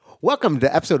Welcome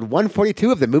to episode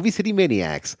 142 of the Movie City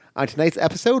Maniacs. On tonight's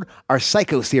episode, our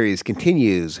Psycho series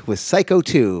continues with Psycho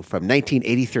 2 from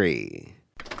 1983.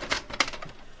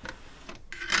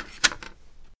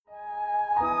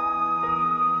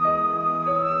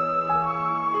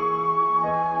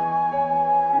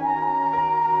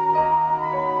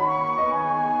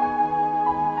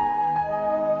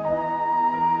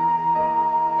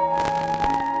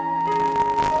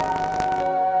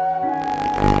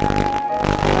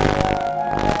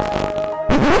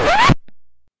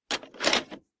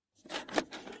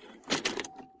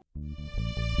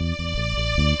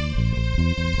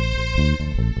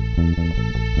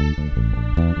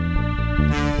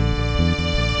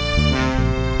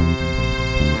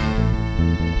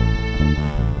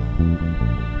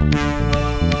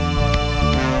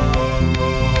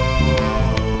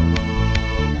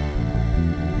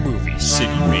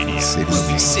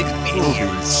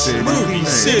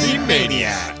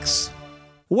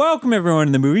 Welcome, everyone,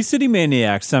 to the Movie City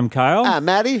Maniacs. I'm Kyle. I'm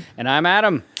Maddie. And I'm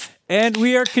Adam. And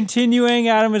we are continuing.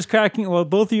 Adam is cracking... Well,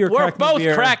 both of you are We're cracking both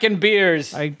beer. cracking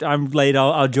beers. I'm late.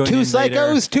 I'll join Two in later.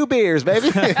 psychos, two beers,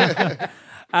 baby.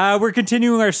 We're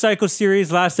continuing our Psycho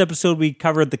series. Last episode, we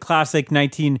covered the classic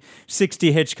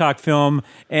 1960 Hitchcock film.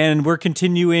 And we're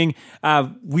continuing.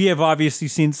 We have obviously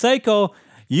seen Psycho.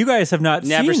 You guys have not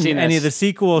seen any of the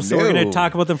sequels, so we're going to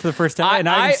talk about them for the first time. And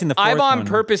I haven't seen the fourth one. I've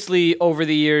purposely, over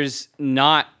the years,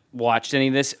 not watched any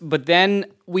of this, but then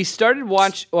we started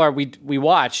we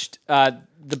watched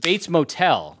the Bates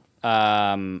Motel.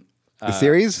 The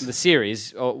series? The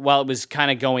series. While it was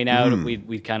kind of going out,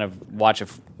 we'd kind of watch a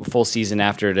full season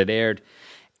after it had aired.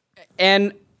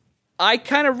 And I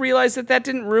kind of realized that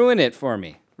didn't ruin it for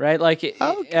me. Right, well,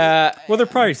 they're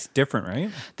probably different,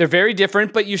 right? They're very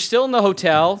different, but you're still in the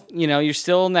hotel. You know, you're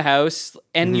still in the house,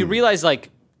 and you realize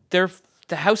the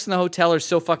house and the hotel are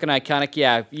so fucking iconic.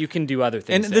 Yeah, you can do other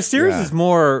things. And the series is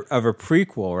more of a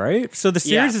prequel, right? So the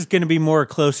series is going to be more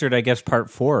closer to, I guess,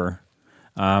 part 4,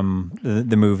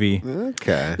 the movie.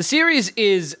 Okay. The series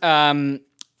is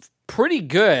pretty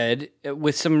good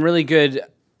with some really good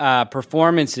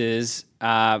performances.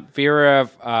 Vera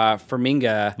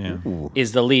Farmiga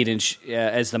is the lead and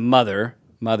as the mother,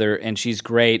 and she's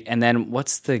great. And then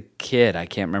what's the kid? I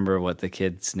can't remember what the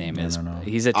kid's name is.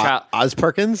 He's a child. Oz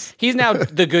Perkins? He's now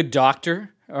the good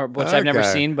doctor, which I've never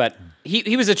seen, but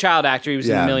he was a child actor. He was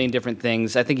in a million different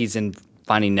things. I think he's in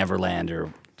Finding Neverland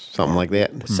or something like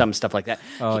that. Some stuff like that.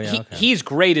 Oh, yeah, okay. He's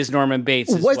great as Norman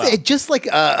Bates as Was well. it just like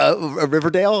a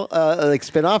Riverdale like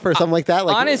spinoff or something like that?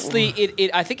 Like,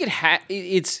 honestly, I think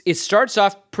it starts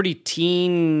off pretty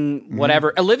teen,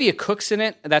 whatever. Olivia Cook's in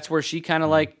it. That's where she kind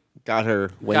of got her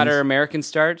American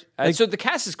start. So the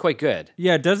cast is quite good.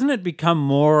 Yeah, doesn't it become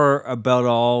more about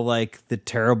all the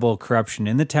terrible corruption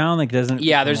in the town?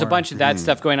 There's a bunch of that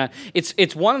stuff going on.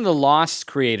 It's one of the Lost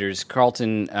creators,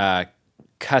 Carlton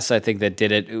Cuss, I think, that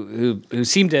did it, who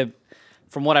seemed to,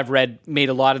 from what I've read, made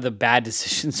a lot of the bad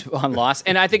decisions on Lost.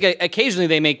 And I think occasionally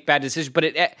they make bad decisions, but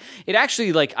it actually,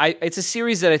 it's a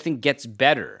series that I think gets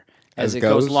better as it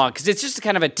goes along. Because it's just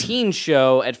kind of a teen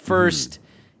show at first,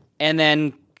 and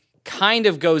then kind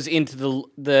of goes into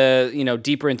the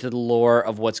deeper into the lore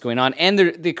of what's going on. And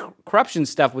the corruption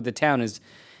stuff with the town is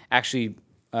actually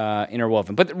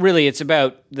interwoven. But really, it's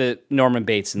about the Norman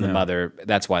Bates and the mother.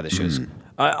 That's why the show's...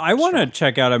 I want to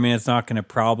check out. I mean, it's not going to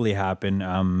probably happen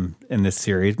in this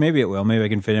series. Maybe it will. Maybe I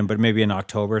can fit in, but maybe in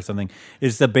October or something.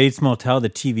 Is the Bates Motel, the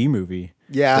TV movie?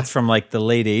 Yeah, it's from the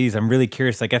late '80s. I'm really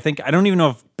curious. I don't even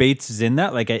know if Bates is in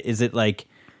that. Is it like?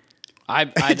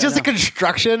 It's just a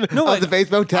construction of the Bates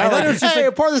Motel. I thought it was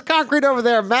just pour this concrete over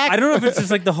there, Mac. I don't know if it's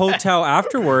just the hotel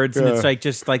afterwards, and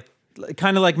it's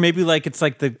kind of maybe it's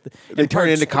the they turn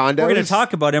into condos. We're going to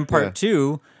talk about in part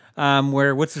 2.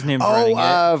 Where what's his name?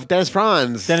 Dennis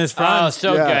Franz. Oh,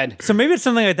 so good. So maybe it's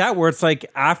something like that where it's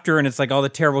after and it's all the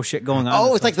terrible shit going on.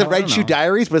 Oh, it's like the Red Shoe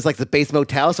Diaries, but it's the Bates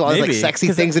Motel, so all these sexy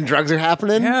things and drugs are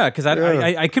happening. Yeah, because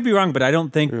I could be wrong, but I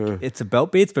don't think it's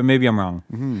about Bates, but maybe I'm wrong.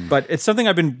 Mm-hmm. But it's something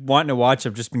I've been wanting to watch.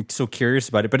 I've just been so curious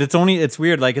about it. But it's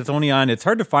weird. It's only on. It's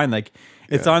hard to find.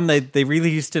 It's on. They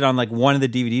released it on one of the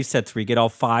DVD sets where you get all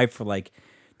 5 for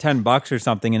 $10 or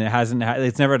something, and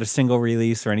it's never had a single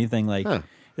release or anything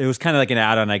It was kind of like an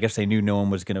add-on. I guess they knew no one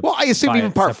was going to. Well, I assume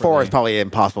even part 4 is probably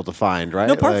impossible to find, right?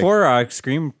 No, part 4,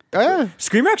 Scream.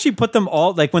 Scream actually put them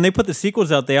all. When they put the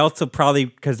sequels out, they also probably,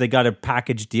 because they got a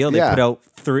package deal, they put out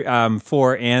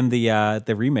 4 and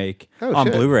the remake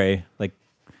on Blu-ray.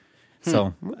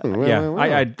 So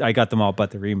I got them all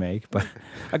but the remake, but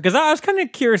because I was kind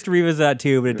of curious to revisit that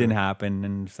too, but it didn't happen.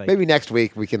 And it's like, Maybe next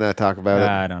week we can talk about it.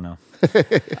 I don't know.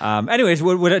 Anyways,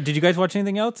 what did you guys watch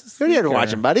anything else? What are you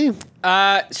watching, buddy?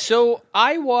 So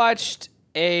I watched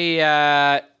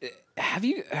a. Have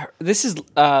you? This is.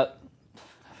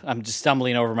 I'm just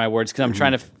stumbling over my words because I'm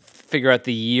trying to figure out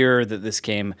the year that this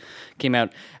came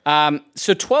out.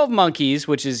 So 12 Monkeys,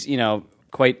 which is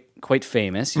quite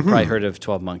famous. You've probably heard of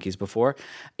 12 Monkeys before.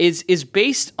 Is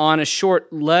based on a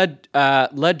short La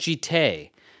Jetée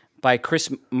by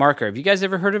Chris Marker. Have you guys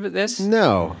ever heard of this?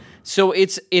 No. So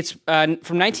it's from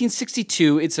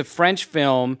 1962. It's a French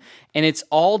film, and it's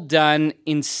all done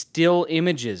in still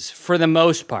images for the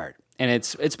most part, and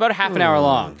it's about a half an hour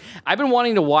long. I've been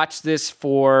wanting to watch this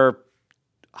for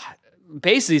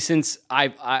basically since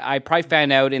I probably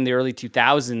found out in the early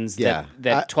 2000s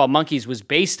that 12 Monkeys was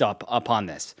based upon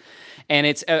this, and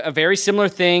it's a very similar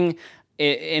thing.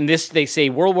 In this, they say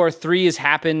World War III has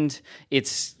happened.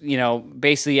 It's,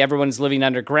 basically everyone's living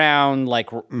underground,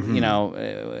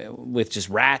 with just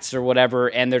rats or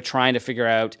whatever, and they're trying to figure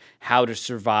out how to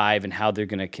survive and how they're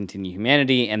going to continue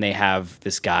humanity. And they have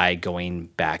this guy going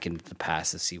back into the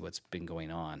past to see what's been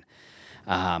going on.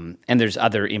 And there's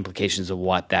other implications of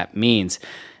what that means.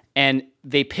 And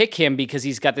they pick him because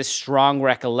he's got this strong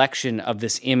recollection of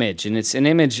this image, and it's an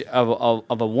image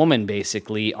of a woman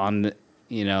basically on the,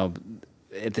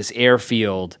 at this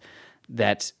airfield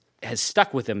that has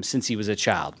stuck with him since he was a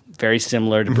child. Very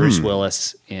similar to Bruce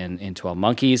Willis in 12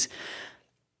 Monkeys.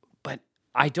 But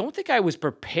I don't think I was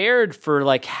prepared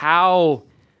for how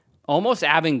almost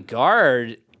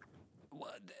avant-garde.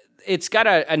 It's got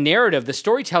a narrative. The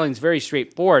storytelling is very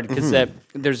straightforward because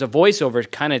there's a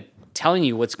voiceover kind of telling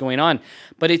you what's going on.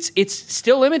 But it's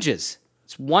still images.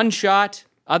 It's one shot,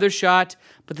 other shot,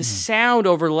 but the sound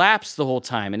overlaps the whole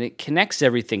time and it connects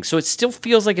everything. So it still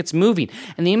feels like it's moving.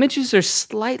 And the images are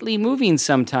slightly moving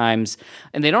sometimes,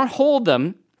 and they don't hold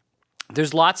them.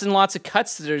 There's lots and lots of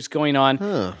cuts that are going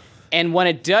on. And when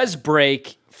it does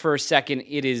break for a second,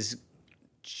 it is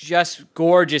just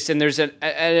gorgeous. And there's an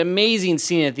amazing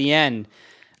scene at the end.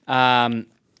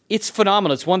 It's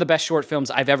phenomenal. It's one of the best short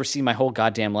films I've ever seen in my whole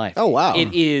goddamn life. Oh, wow.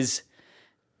 It is.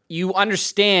 You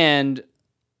understand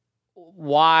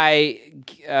why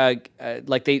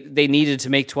they needed to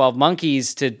make 12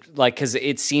 Monkeys to because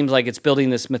it seems like it's building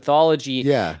this mythology.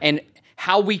 Yeah. And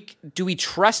how we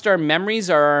trust our memories?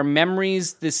 Are our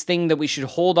memories this thing that we should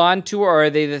hold on to, or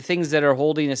are they the things that are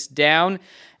holding us down?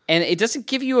 And it doesn't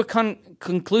give you a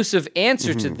conclusive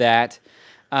answer to that.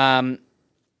 But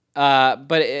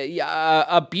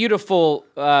a beautiful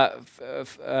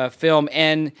film.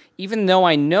 And even though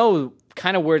I know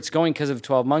kind of where it's going because of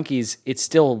 12 Monkeys, it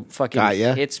still fucking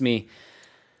hits me.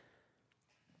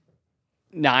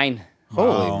 9.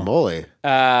 Holy moly.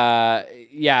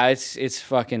 Yeah, it's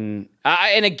fucking...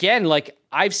 and again,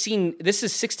 I've seen... This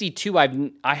is 62.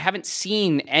 I haven't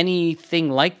seen anything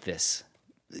like this.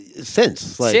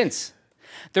 Since.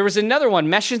 There was another one,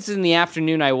 Meshes in the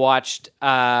Afternoon, I watched,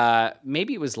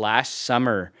 maybe it was last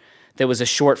summer, that was a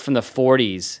short from the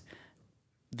 40s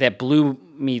that blew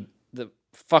me the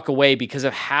fuck away because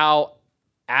of how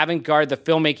avant-garde the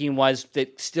filmmaking was,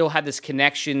 that still had this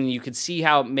connection. You could see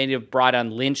how it may have brought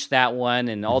on Lynch, that one,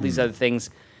 and all these other things.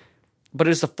 But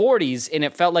it was the 40s, and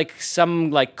it felt like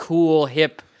some cool,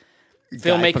 hip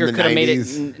filmmaker could have made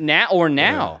it now.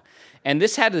 Yeah. And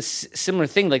this had a similar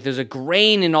thing. There's a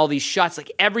grain in all these shots.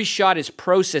 Every shot is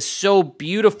processed so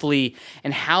beautifully,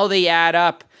 and how they add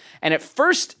up. And at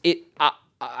first,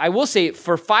 I will say,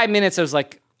 for 5 minutes, I was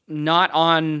not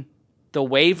on the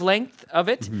wavelength of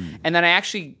it. And then I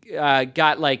actually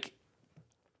got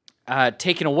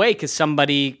taken away because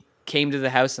somebody came to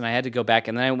the house, and I had to go back.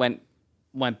 And then I went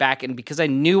back, and because I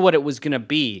knew what it was going to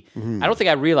be, I don't think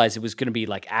I realized it was going to be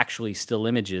actually still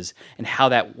images and how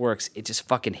that works. It just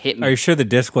fucking hit me. Are you sure the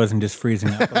disc wasn't just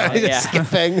freezing up?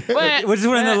 Skipping. Was it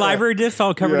one of the library discs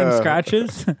all covered in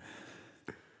scratches?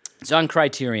 It's on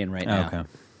Criterion right now.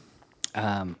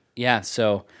 Okay.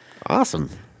 So awesome.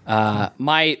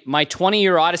 My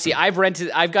 20-year odyssey.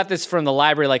 I've got this from the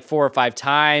library 4 or 5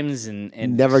 times, and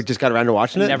never just got around to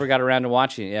watching it. Never got around to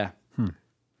watching it. Yeah.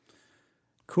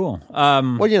 Cool. What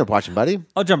are you end up watching, buddy?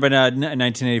 I'll jump in a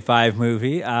 1985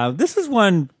 movie. This is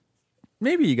one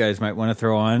maybe you guys might want to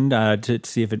throw on to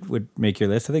see if it would make your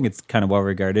list. I think it's kind of well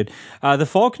regarded. The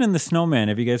Falcon and the Snowman.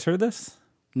 Have you guys heard of this?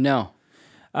 No.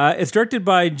 It's directed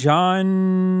by John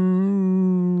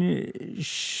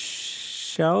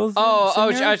Shells.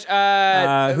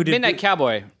 Who did Midnight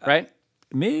Cowboy, right?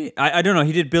 I don't know.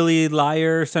 He did Billy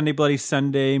Liar, Sunday Bloody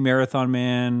Sunday, Marathon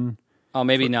Man. Oh,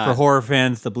 maybe not. For horror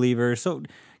fans, The Believer. So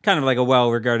kind of like a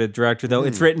well-regarded director, though.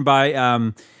 It's written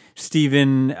by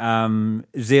Steven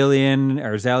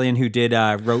Zalian, who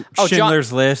wrote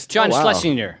Schindler's List. John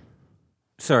Schlesinger.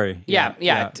 Sorry.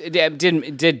 Yeah.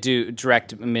 Did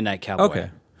direct Midnight Cowboy. Okay.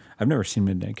 I've never seen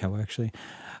Midnight Cowboy, actually.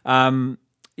 Written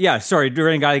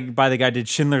by the guy who did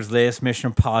Schindler's List, Mission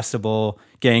Impossible,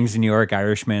 Gangs of New York,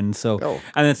 Irishman. And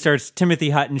then it starts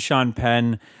Timothy Hutton, Sean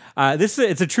Penn. It's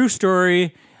a true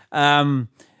story.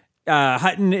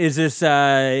 Hutton is this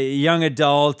young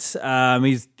adult.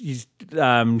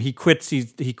 He quits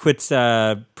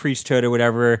priesthood or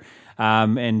whatever,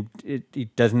 and he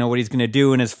doesn't know what he's going to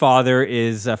do. And his father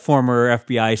is a former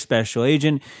FBI special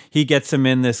agent. He gets him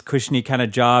in this cushiony kind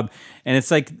of job, and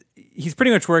it's like he's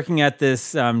pretty much working at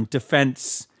this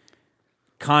defense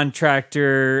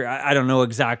contractor. I don't know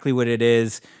exactly what it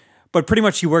is. But pretty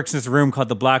much he works in this room called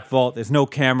the Black Vault. There's no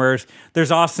cameras. There's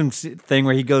awesome thing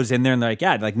where he goes in there and they're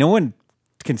like, no one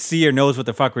can see or knows what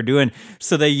the fuck we're doing.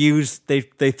 So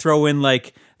they throw in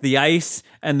like the ice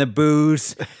and the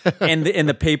booze and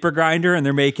the paper grinder, and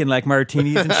they're making like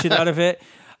martinis and shit out of it.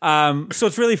 So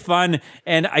it's really fun.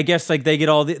 And I guess like they get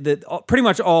all pretty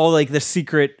much all like the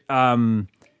secret,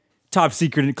 top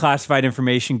secret and classified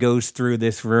information goes through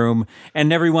this room,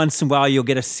 and every once in a while you'll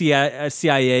get a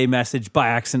CIA message by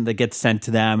accident that gets sent to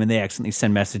them, and they accidentally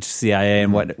send message to CIA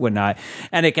and whatnot.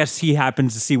 And I guess he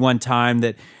happens to see one time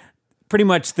that pretty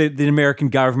much the American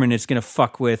government is going to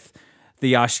fuck with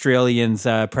the Australians'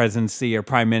 presidency or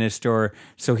prime minister,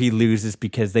 so he loses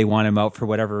because they want him out for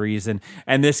whatever reason.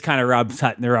 And this kind of rubs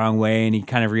Hutton the wrong way, and he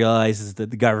kind of realizes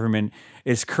that the government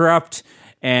is corrupt.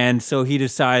 And so he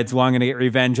decides, well, I'm going to get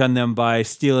revenge on them by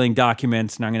stealing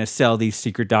documents, and I'm going to sell these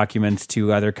secret documents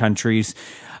to other countries.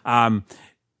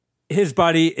 His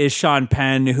buddy is Sean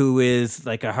Penn, who is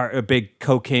like a big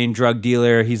cocaine drug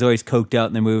dealer. He's always coked out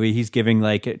in the movie. He's giving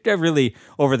like a really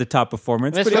over-the-top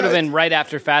performance. This would have been right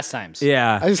after Fast Times.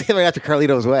 Yeah. I was saying right after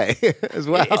Carlito's Way as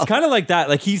well. It's kind of like that.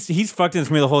 Like he's fucked in this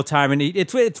movie the whole time. And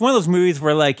it's one of those movies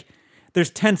where like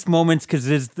there's tense moments because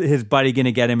his buddy going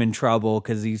to get him in trouble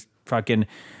because he's fucking,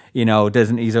 he's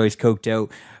always coked out.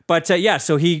 But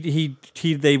so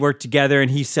they work together,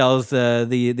 and he sells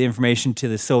the information to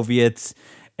the Soviets,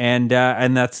 and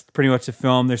that's pretty much the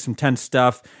film. There's some tense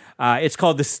stuff. It's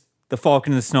called the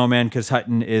Falcon and the Snowman because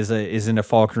Hutton is into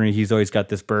falconry. He's always got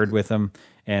this bird with him,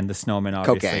 and the snowman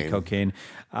obviously cocaine.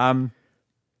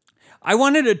 I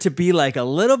wanted it to be like a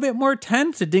little bit more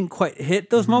tense. It didn't quite hit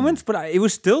those moments, but it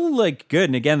was still like good.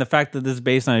 And again, the fact that this is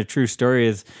based on a true story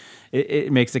is.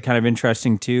 It makes it kind of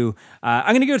interesting too.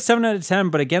 I'm going to give it 7 out of 10,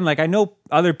 but again, like I know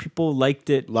other people loved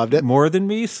it more than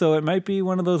me, so it might be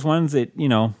one of those ones that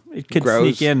it could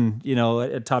sneak in,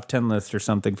 a top 10 list or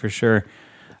something for sure.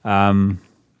 Cool.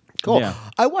 Yeah.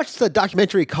 I watched a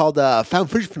documentary called Found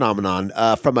Footage Phenomenon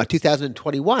from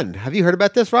 2021. Have you heard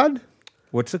about this, Rod?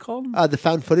 What's it called? The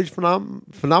Found Footage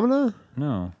Phenomena?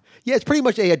 No. Yeah, it's pretty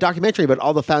much a documentary about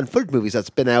all the found footage movies that's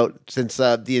been out since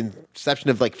the inception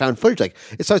of like found footage. Like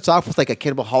it starts off with like a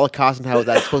cannibal holocaust and how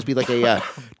that's supposed to be like a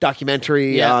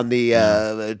documentary on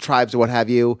the tribes or what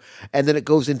have you, and then it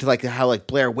goes into like how like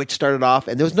Blair Witch started off,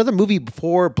 and there was another movie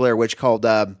before Blair Witch called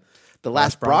The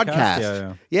Last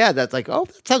Broadcast. Yeah, that's like,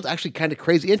 that sounds actually kind of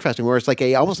crazy interesting, where it's like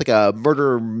almost like a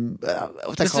murder. What's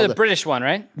that This called? is a British one,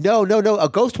 right? No. A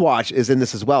Ghost Watch is in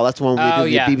this as well. That's the one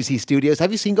we did at BBC Studios.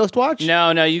 Have you seen Ghost Watch?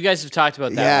 No, you guys have talked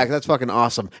about that. Yeah, that's fucking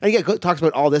awesome. And again, it talks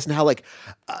about all this and how like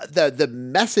the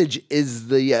message is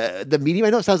the medium. I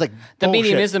know it sounds like the bullshit.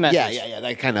 medium is the message. Yeah,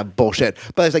 that kind of bullshit.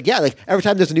 But it's like, like every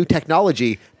time there's a new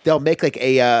technology, they'll make like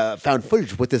a found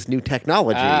footage with this new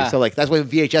technology. So like that's when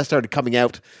VHS started coming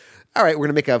out. All right, we're going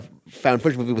to make a found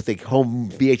footage movie with like home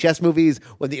VHS movies.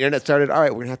 When the internet started, all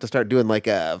right, we're going to have to start doing like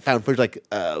found footage, like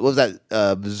what was that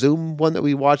Zoom one that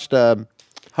we watched?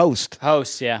 Host,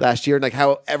 yeah. Last year, and like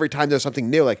how every time there's something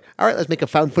new, like, all right, let's make a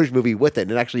found footage movie with it.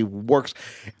 And it actually works,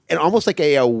 and almost like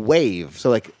a wave. So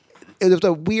like, it was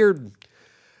a weird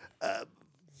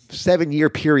 7-year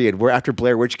period where after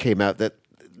Blair Witch came out that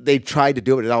they tried to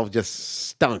do it, it all just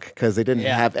stunk because they didn't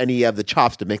have any of the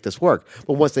chops to make this work.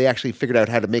 But once they actually figured out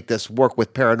how to make this work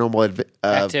with paranormal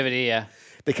activity,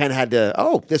 they kind of had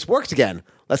to, this works again.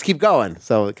 Let's keep going.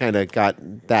 So it kind of got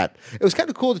that. It was kind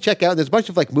of cool to check out. And there's a bunch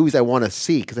of like movies I want to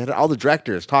see because I had all the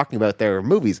directors talking about their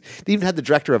movies. They even had the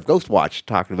director of Ghost Watch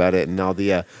talking about it, and all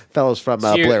the fellows from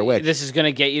Blair Witch. This is going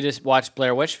to get you to watch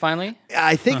Blair Witch finally?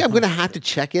 I think I'm going to have to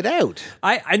check it out.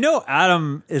 I know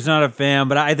Adam is not a fan,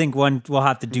 but I think we'll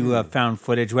have to do a found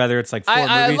footage, whether it's like 4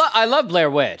 movies. I love Blair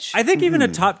Witch. I think even a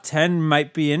top 10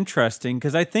 might be interesting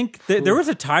because I think there was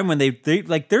a time when they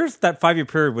like there's that 5-year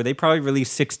period where they probably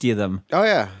released 60 of them. Oh,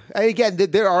 yeah. Yeah. And again,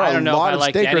 there are I don't a know if lot I of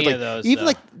liked stinkers. any Like, of those, even though.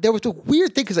 like there was a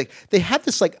weird thing because like they had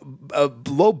this like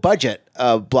low budget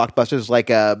blockbusters like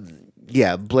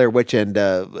Blair Witch and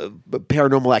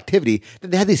Paranormal Activity.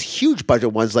 Then they had these huge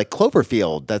budget ones like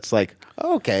Cloverfield. That's like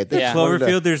okay, that's Yeah. one of the-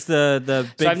 Cloverfield. There's the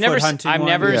Bigfoot So hunting. I've one.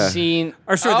 never Yeah. seen.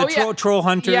 Or sorry, the yeah. troll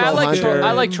hunters. Yeah, Hunter.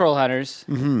 I like Troll Hunters.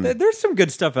 There's some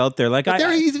good stuff out there. Like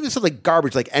There is even some like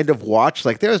garbage, like End of Watch.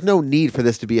 Like there is no need for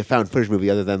this to be a found footage movie,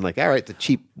 other than like, all right, the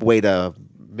cheap way to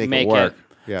make Make it work. it.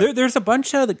 Yeah. There's a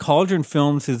bunch of the Cauldron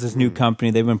Films is this new company.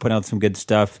 They've been putting out some good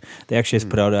stuff. They actually just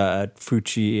put out a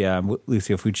Fucci,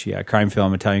 Lucio Fucci crime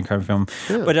film, Italian crime film.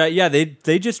 But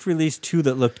they just released 2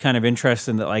 that looked kind of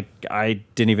interesting that like I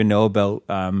didn't even know about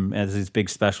as these big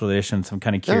special editions. I'm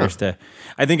kind of curious to.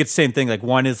 I think it's the same thing. Like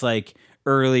one is like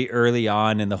early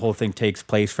on, and the whole thing takes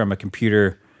place from a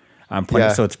computer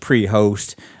point, so it's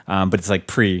pre-host, but it's like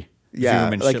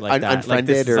pre-Zoom and like shit like that. Unfriended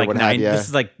this is or like what have you. This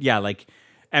is like like.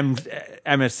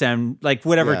 MSM, like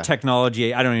whatever Yeah.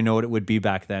 technology, I don't even know what it would be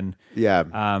back then. Yeah.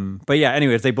 But yeah,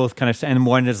 anyways, they both kind of, and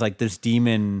one is like this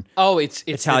demon, Oh, it's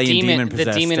Italian the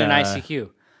demon in ICQ.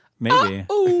 maybe.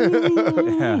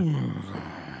 Yeah.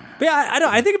 But yeah, I don't.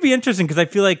 I think it'd be interesting because I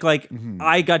feel like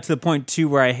I got to the point too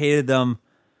where I hated them.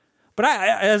 But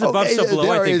I as above so below,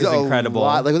 I there think is a incredible.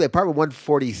 lot. Like with Apartment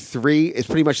 143, it's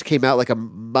pretty much came out like a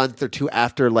month or 2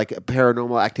 after like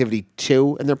Paranormal Activity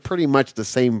 2, and they're pretty much the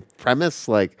same premise.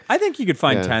 Like, I think you could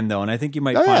find Yeah. 10 though, and I think you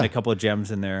might Oh, find yeah. a couple of gems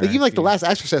in there. like even like The Last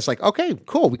Exorcist, like okay,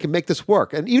 cool, we can make this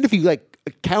work. And even if you like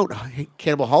count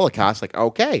Cannibal Holocaust, like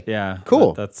okay, yeah,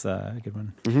 cool. That's a good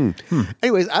one.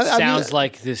 Anyways, Sounds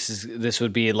like this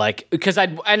would be like because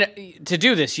to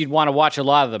do this you'd want to watch a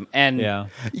lot of them and Yeah.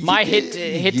 my hit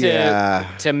Yeah.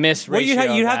 to miss Well,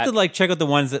 ratio. you of have to that. like check out the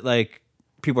ones that like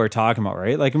people are talking about,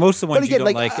 right? Like most of the ones But again, you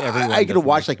don't like everyone. I get to doesn't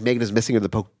watch like. like Megan is Missing or the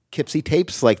Poughkeepsie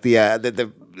tapes, like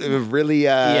the really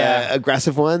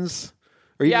aggressive ones,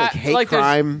 or even like hate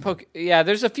crime.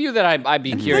 There's a few that I'd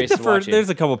be curious Like to the watch. first, there's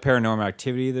a couple Paranormal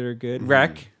Activity that are good.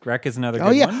 Wreck is another good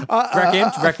Oh yeah,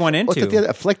 one. Wreck 1 and what's 2. that, the other?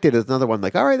 Afflicted is another one.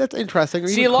 Like, all right, that's interesting. Or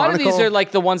See, a even lot of these Chronicle. are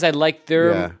like the ones I like.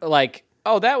 They're Yeah. like,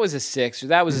 oh, that was a 6 or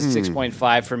that was a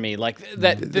 6.5 for me. Like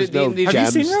that. There's no Have you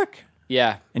gems. seen Wreck?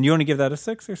 Yeah. And you only give that a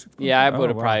 6 or 6? Yeah, I would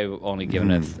have wow. probably only given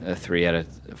it a 3 out of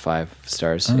 5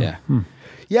 stars. Yeah.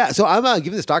 Yeah, so I'm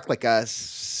giving this doc like a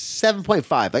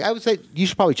 7.5. Like I would say, you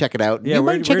should probably check it out. Yeah, you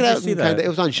where- might check where'd it you out. see and that? It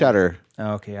was on Shutter.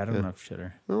 Oh, okay, I don't know if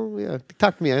shitter. Oh yeah,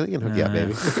 talk to me. I can hook you up,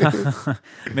 baby.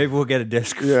 Maybe we'll get a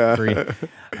disc free.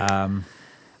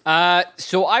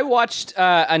 So I watched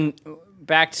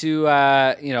back to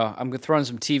I'm throwing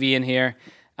some TV in here.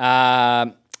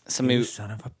 Some You new,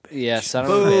 son of a bitch. yeah, son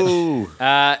of a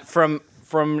bitch.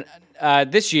 From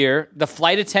this year, The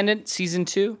Flight Attendant season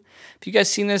 2. Have you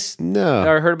guys seen this? No.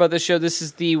 Or heard about this show? This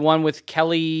is the one with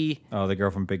Kelly. Oh, the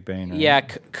girl from Big Bang. Right? Yeah,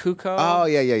 Kuko. Oh,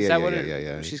 yeah, Is that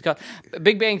what she's called? She's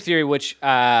Big Bang Theory, which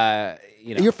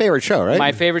Your favorite show, right?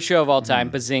 my favorite show of all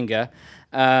time, Bazinga.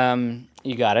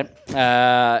 You got it.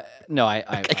 No, I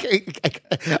I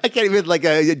can't even like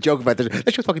joke about that.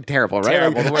 That show's fucking terrible, right?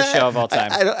 Terrible, Like, the worst show of all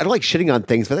time. I don't like shitting on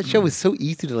things, but that show was so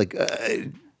easy to like.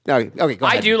 Okay, go ahead.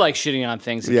 I do like shitting on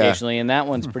things Yeah. occasionally, and that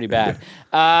one's pretty bad.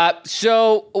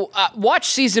 So watch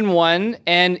season 1,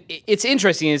 and it's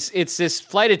interesting. It's this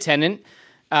flight attendant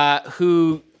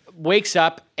who wakes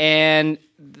up, and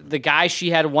the guy she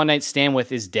had a one night stand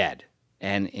with is dead,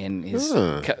 and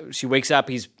she wakes up.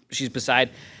 She's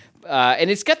beside, and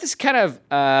it's got this kind of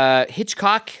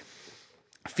Hitchcock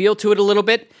feel to it a little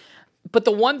bit. But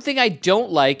the one thing I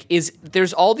don't like is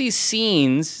there's all these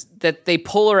scenes that they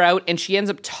pull her out and she ends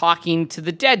up talking to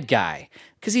the dead guy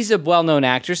because he's a well-known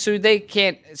actor. So they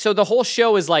can't. So the whole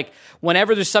show is like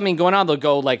whenever there's something going on, they'll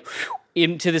go like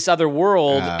into this other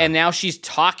world, and now she's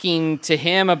talking to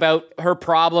him about her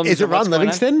problems. Is it and what's Ron going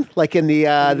on. Livingston? Like in the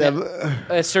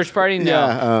A search party? No,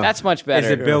 Yeah, that's much better.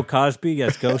 Is it Bill Cosby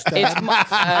as Ghost? It's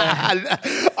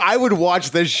I would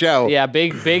watch this show. yeah,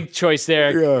 big choice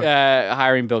there.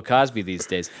 Hiring Bill Cosby these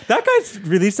days. That guy's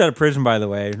released out of prison, by the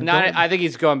way. No, I think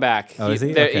he's going back. Oh, is he?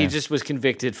 He Okay. just was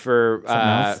convicted for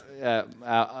else?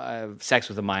 sex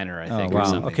with a minor, I Oh, think, or wow.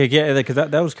 something. Okay, yeah, because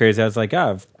that was crazy. I was like,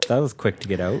 that was quick to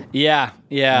get out. Yeah.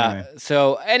 Anyway.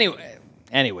 So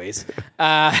anyways,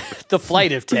 the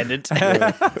flight attendant.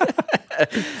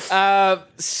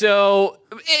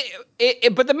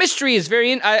 But the mystery is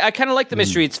very. I kind of like the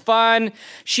mystery. It's fun.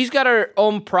 She's got her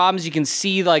own problems. You can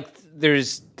see like they're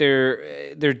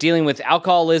dealing with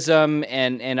alcoholism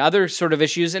and other sort of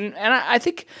issues, and I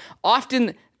think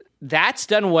often that's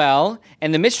done well,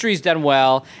 and the mystery's done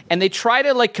well, and they try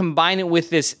to like combine it with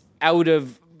this out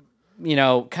of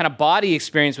kind of body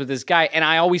experience with this guy, and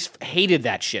I always hated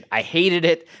that shit. I hated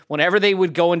it whenever they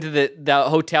would go into the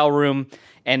hotel room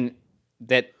and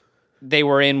that they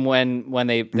were in when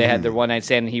they had their one night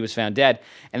stand and he was found dead,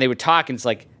 and they would talk, and it's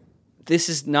like, this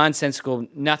is nonsensical,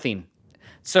 nothing.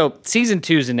 So season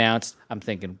 2's announced. I'm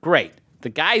thinking, great,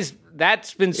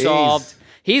 that's been solved.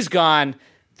 He's gone.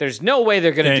 There's no way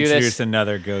they're going to do this. Introduce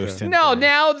another ghost. No,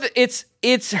 now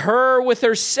it's her with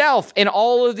herself and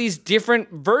all of these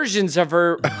different versions of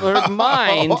her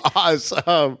mind.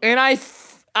 Awesome. And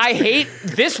I hate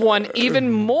this one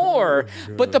even more.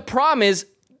 But the problem is,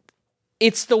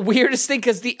 it's the weirdest thing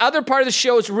because the other part of the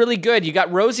show is really good. You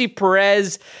got Rosie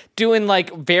Perez doing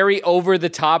like very over the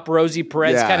top Rosie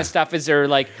Perez kind of stuff. Is there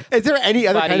any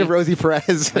other kind of Rosie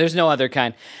Perez? There's no other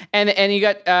kind. And you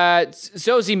got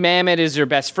Zosie Mamet is her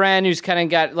best friend, who's kind of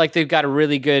got like they've got a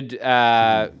really good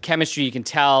chemistry. You can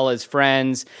tell as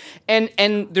friends.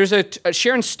 And there's a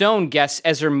Sharon Stone guest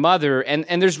as her mother,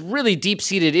 and there's really deep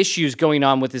seated issues going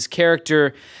on with this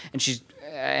character, and she's.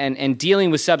 And dealing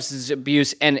with substance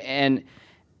abuse and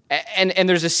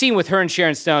there's a scene with her and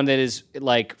Sharon Stone that is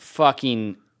like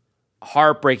fucking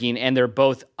heartbreaking, and they're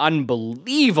both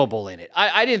unbelievable in it.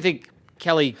 I didn't think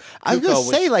Kelly I was going to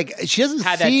say, like, she doesn't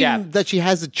seem that she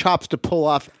has the chops to pull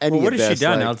off any of this. What has she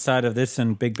done outside of this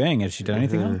and Big Bang? Has she done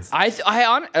anything else? I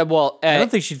don't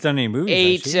think she's done any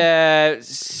movies. 8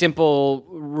 Simple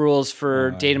Rules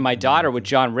for Dating My Daughter with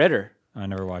John Ritter. I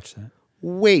never watched that.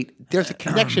 Wait, there's a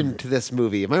connection to this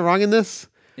movie. Am I wrong in this?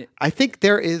 I think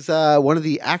there is one of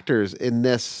the actors in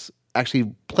this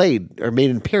actually played or made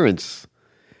an appearance.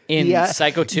 In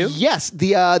Psycho 2? Yes,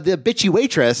 the bitchy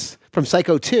waitress from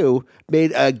Psycho 2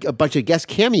 made a bunch of guest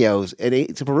cameos in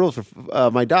 8 Simple Rules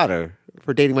for my daughter,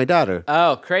 for dating my daughter.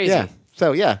 Oh, crazy. Yeah,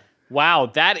 so yeah.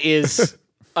 Wow, that is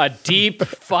a deep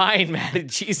find, man.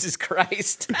 Jesus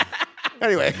Christ.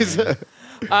 Anyways.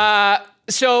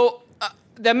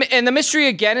 The mystery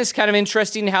again is kind of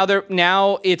interesting. How they're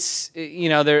now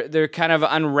they're kind of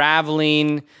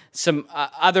unraveling some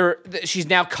other. She's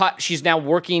now caught. She's now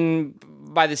working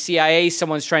by the CIA.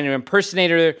 Someone's trying to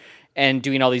impersonate her and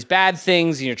doing all these bad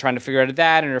things. And you're trying to figure out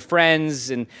that and her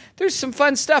friends. And there's some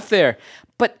fun stuff there.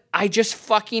 But I just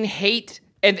fucking hate.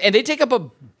 And they take up a.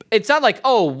 It's not like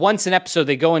once an episode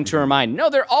they go into her mind.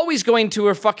 No, they're always going to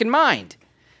her fucking mind.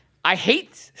 I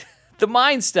hate the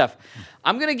mind stuff.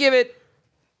 I'm gonna give it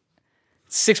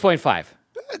 6.5.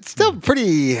 It's still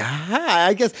pretty high.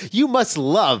 I guess you must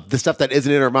love the stuff that isn't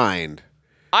in her mind.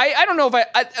 I don't know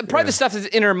if probably the stuff that's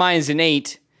in her mind is an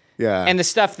 8. Yeah. And the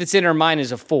stuff that's in her mind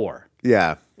is a 4.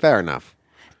 Yeah, fair enough.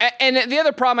 And the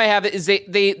other problem I have is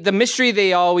the mystery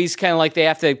they always kind of like they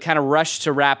have to kind of rush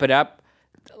to wrap it up.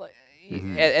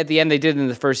 At the end they did in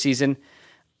the first season.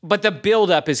 But the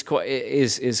build up is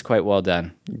quite well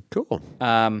done. Cool.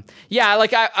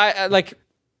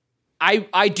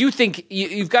 I do think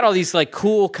you've got all these like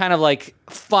cool kind of like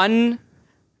fun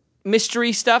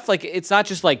mystery stuff. Like it's not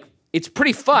just like it's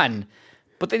pretty fun,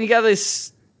 but then you got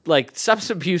this like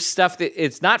substance abuse stuff that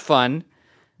it's not fun.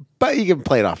 But you can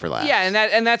play it off for laughs. Yeah,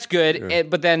 and that's good. Yeah.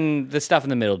 But then the stuff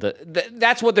in the middle,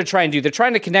 that's what they're trying to do. They're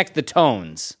trying to connect the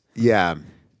tones. Yeah.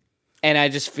 And I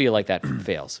just feel like that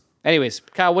fails. Anyways,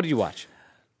 Kyle, what did you watch?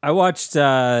 I watched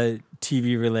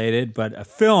TV related, but a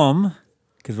film.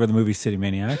 Because we're the Movie City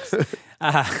Maniacs.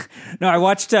 No, I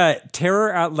watched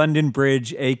Terror at London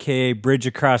Bridge, a.k.a. Bridge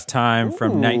Across Time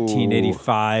from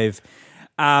 1985.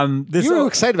 You were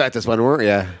excited about this one, weren't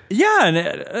you? Yeah. And,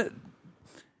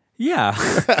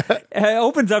 it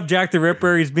opens up Jack the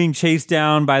Ripper. He's being chased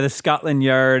down by the Scotland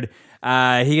Yard.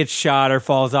 He gets shot or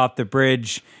falls off the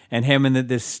bridge, and him and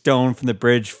this stone from the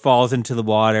bridge falls into the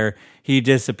water. He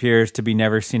disappears to be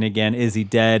never seen again. Is he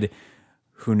dead?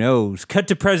 Who knows? Cut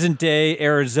to present day,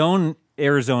 Arizona.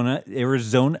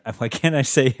 Why can't I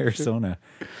say Arizona?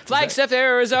 Flagstaff,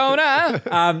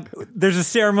 Arizona. There's a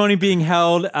ceremony being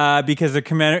held because they're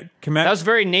that was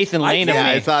very Nathan Lane of me.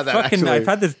 I thought that. I've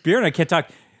had this beer and I can't talk.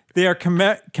 They are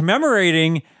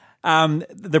commemorating.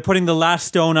 They're putting the last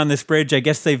stone on this bridge. I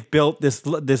guess they've built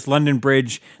this London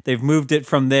Bridge. They've moved it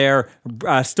from there,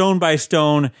 stone by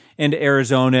stone, into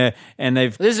Arizona, and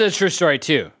they've. This is a true story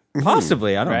too.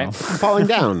 Possibly, I don't know. Falling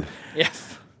down. Yeah.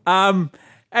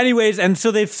 Anyways, and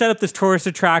so they've set up this tourist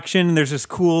attraction. And there's this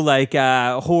cool like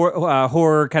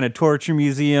horror kind of torture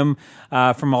museum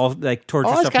from all like torture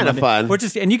stuff. That's kind of fun.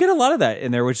 And you get a lot of that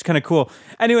in there, which is kind of cool.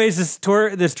 Anyways, this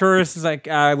tourist is like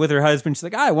with her husband. She's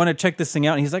like, I want to check this thing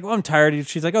out. And he's like, well, I'm tired.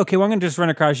 She's like, okay, well, I'm gonna just run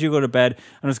across. You go to bed.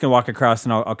 I'm just gonna walk across,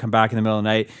 and I'll come back in the middle of the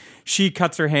night. She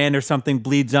cuts her hand or something,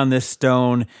 bleeds on this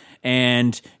stone,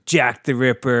 and Jack the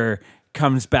Ripper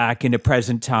comes back into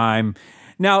present time.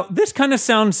 Now, this kind of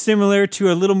sounds similar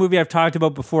to a little movie I've talked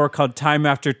about before called Time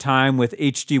After Time with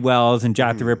H.G. Wells and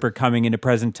Jack the Ripper coming into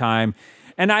present time.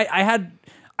 And I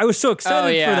was so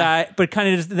excited for that, but kind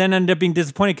of just then ended up being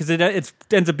disappointed because it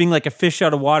ends up being like a fish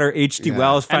out of water. H.G.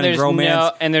 Wells finding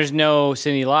romance. And there's no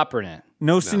Cyndi Lauper in it.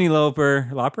 No Cyndi Lauper.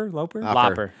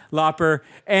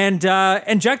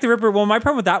 And Jack the Ripper. Well, my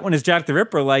problem with that one is Jack the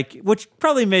Ripper, like, which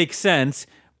probably makes sense,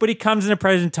 but he comes in a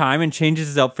present time and changes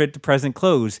his outfit to present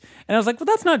clothes. And I was like, well,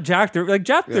 that's not Jack the Ripper. Like,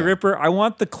 Jack the Ripper, I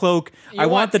want the cloak. I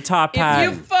want the top hat.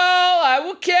 If you fall, I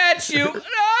will catch you. And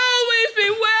always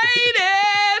be waiting.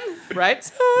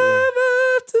 Right?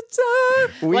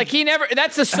 Like he never,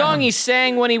 that's the song he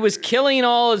sang when he was killing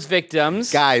all his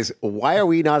victims. Guys, why are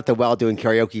we not at the well doing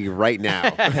karaoke right now?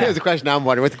 Here's the question I'm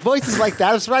wondering. With voices like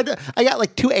that, I got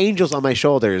like two angels on my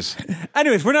shoulders.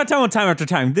 Anyways, we're not talking about Time After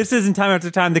Time. This isn't Time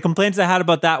After Time. The complaints I had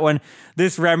about that one,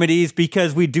 this remedies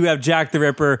because we do have Jack the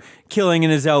Ripper killing in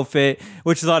his outfit,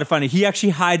 which is a lot of fun. He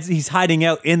actually he's hiding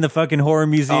out in the fucking horror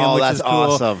museum, which is cool.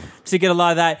 Awesome. So you get a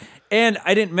lot of that. And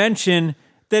I didn't mention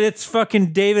that it's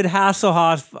fucking David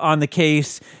Hasselhoff on the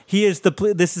case. He is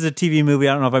this is a TV movie.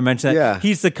 I don't know if I mentioned that. Yeah.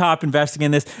 He's the cop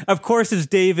investigating this. Of course, it's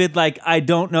David. Like, I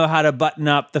don't know how to button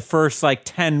up the first like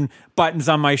 10 buttons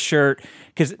on my shirt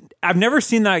because I've never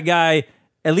seen that guy,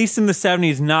 at least in the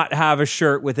 70s, not have a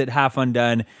shirt with it half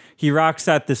undone. He rocks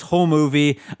that this whole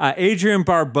movie. Adrienne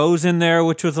Barbeau's in there,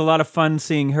 which was a lot of fun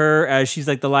seeing her as she's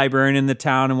like the librarian in the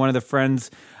town and one of the friends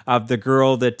of the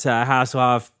girl that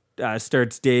Hasselhoff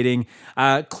starts dating.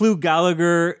 Clu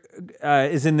Gallagher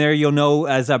is in there. You'll know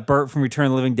as Bert from Return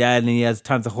of the Living Dead, and he has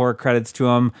tons of horror credits to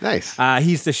him. Nice.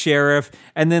 He's the sheriff.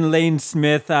 And then Lane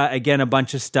Smith, again, a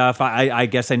bunch of stuff. I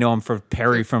guess I know him for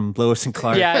Perry from Lois and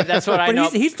Clark. Yeah, that's what I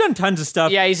know. But he's done tons of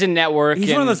stuff. Yeah, he's in Network.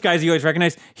 He's one of those guys you always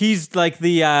recognize. He's like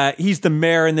he's the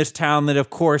mayor in this town that,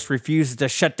 of course, refuses to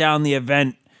shut down the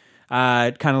event.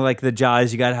 Kind of like the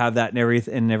Jaws. You got to have that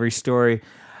in every story.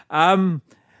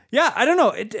 Yeah, I don't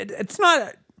know. It's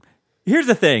not. Here's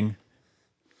the thing.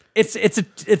 It's a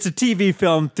TV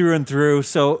film through and through.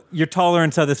 So your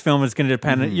tolerance of this film is going to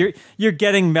depend on you're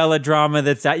getting melodrama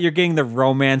you're getting the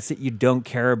romance that you don't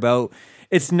care about.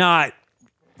 It's not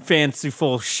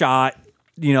fanciful shot.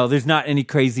 You know, there's not any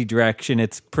crazy direction.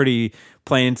 It's pretty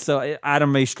plain. So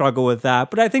Adam may struggle with that,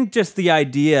 but I think just the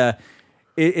idea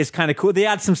is kind of cool. They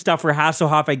add some stuff where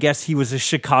Hasselhoff, I guess he was a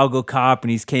Chicago cop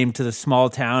and he's came to the small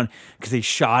town because he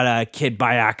shot a kid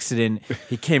by accident.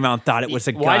 He came out and thought it was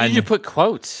a gun. Why did you put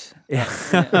quotes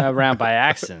around by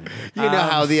accident? You know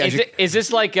how is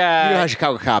this like you know how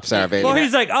Chicago cops are, baby. Well,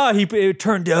 he's like, it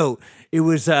turned out it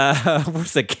was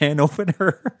what's a can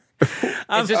opener.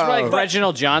 Is this like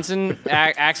Reginald Johnson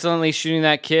accidentally shooting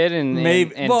that kid and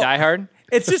Die Hard?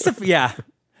 It's just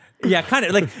yeah, kind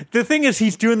of like the thing is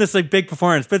he's doing this like big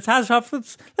performance, but it's Hasselhoff.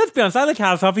 Let's be honest, I like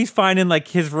Hasselhoff. He's fine in like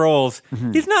his roles.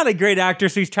 He's not a great actor,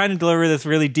 so he's trying to deliver this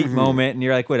really deep moment, and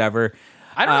you're like, whatever.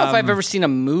 I don't know if I've ever seen a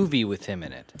movie with him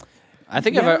in it. I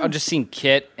think I've just seen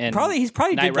Kit and he's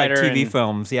probably Knight did like Rider TV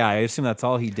films. Yeah, I assume that's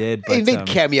all he did. But, he made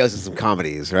cameos in some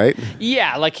comedies, right?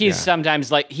 Yeah, like he's sometimes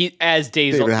like David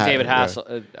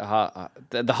Hasselhoff,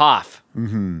 the Hoff.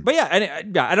 But I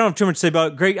don't have too much to say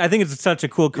about it. Great. I think it's such a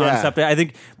cool concept. I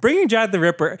think bringing Jack the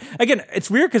Ripper again. It's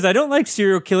weird because I don't like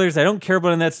serial killers. I don't care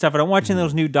about that stuff. I don't watch any of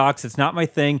those new docs. It's not my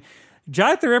thing.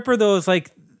 Jack the Ripper though is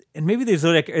like. And maybe there's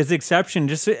like an exception.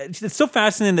 Just it's so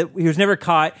fascinating that he was never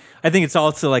caught. I think it's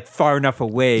also like far enough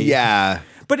away. Yeah.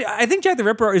 But I think Jack the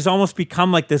Ripper has almost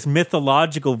become like this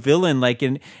mythological villain, like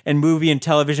in movie and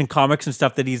television, comics and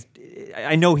stuff. That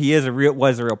I know he was a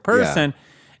real person,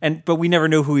 but we never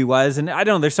knew who he was. And I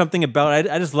don't know. There's something about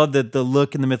I just love the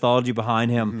look and the mythology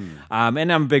behind him.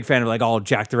 And I'm a big fan of like all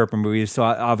Jack the Ripper movies. So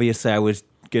obviously I was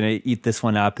gonna eat this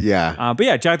one up. Yeah. But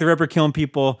yeah, Jack the Ripper killing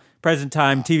people. Present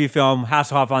time, TV film,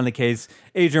 Hasselhoff on the case,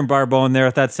 Adrienne Barbeau in there,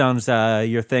 if that sounds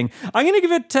your thing. I'm going to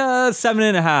give it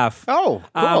 7.5. Oh,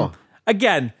 cool.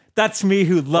 Again, that's me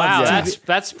who loves TV.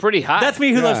 That's pretty high. That's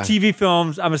me who loves TV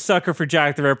films. I'm a sucker for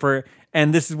Jack the Ripper,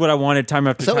 and this is what I wanted time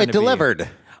after time. So it delivered.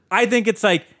 I think it's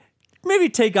like, maybe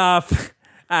take off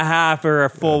a half or a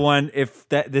full one if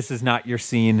this is not your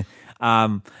scene.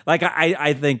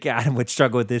 I think Adam would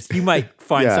struggle with this. You might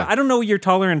find some. I don't know your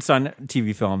tolerance on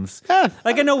TV films. I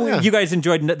know you guys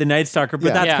enjoyed The Night Stalker,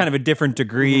 but that's kind of a different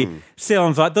degree.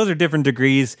 Salem's Lot, those are different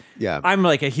degrees. Yeah. I'm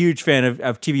like a huge fan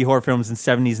of TV horror films in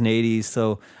 70s and 80s.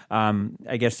 So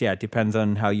I guess, it depends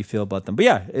on how you feel about them. But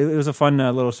yeah, it was a fun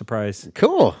little surprise.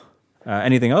 Cool.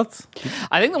 Anything else?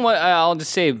 I think I'll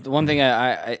just say the one thing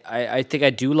I think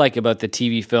I do like about the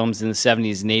TV films in the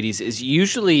 70s and 80s is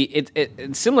usually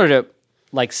it's similar to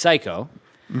like Psycho.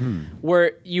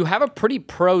 where you have a pretty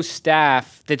pro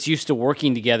staff that's used to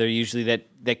working together, usually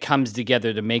that comes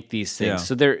together to make these things. Yeah.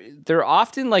 So they're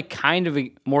often like kind of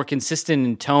more consistent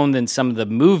in tone than some of the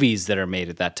movies that are made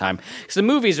at that time. Because the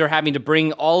movies are having to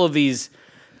bring all of these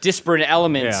disparate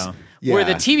elements. Yeah. Where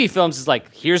the Yeah. TV films is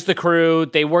like, here's the crew,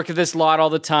 they work at this lot all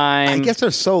the time. I guess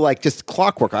they're so like just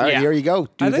clockwork. All right, Yeah. here you go.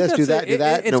 Do I think this, do that's that, do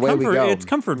that, and away we go. It's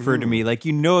comfort food to me. Like,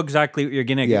 you know exactly what you're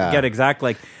going to Yeah. get exactly.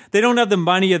 Like, they don't have the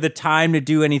money or the time to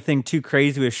do anything too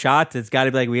crazy with shots. It's got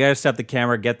to be like, we got to set the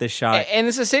camera, get this shot. And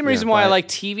it's the same reason why I but- like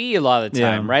TV a lot of the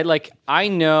time, Yeah. right? Like, I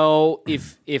know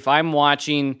if I'm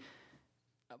watching,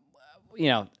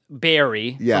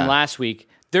 Barry Yeah. from last week,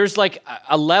 there's like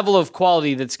a level of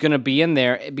quality that's going to be in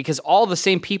there because all the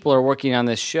same people are working on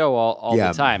this show all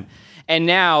Yeah. the time. And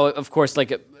now, of course,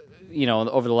 like,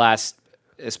 over the last,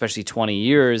 especially 20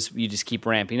 years, you just keep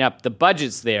ramping up. The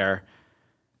budgets there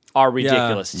are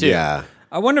ridiculous too. Yeah.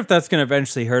 I wonder if that's going to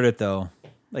eventually hurt it, though.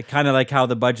 Like, kind of like how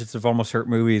the budgets have almost hurt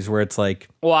movies, where it's like,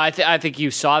 Well, I think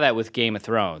you saw that with Game of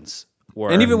Thrones. Where,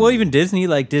 and even Disney,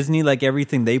 like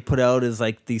everything they put out is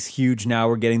like these huge. Now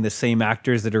we're getting the same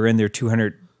actors that are in their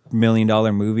 $200 million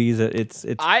movies. It's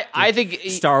I think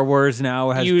Star Wars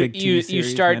now has big TV you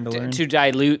series, start Mandalorian. to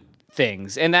dilute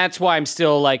things, and that's why I'm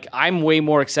still like I'm way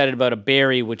more excited about a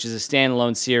Barry, which is a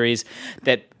standalone series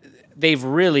that they've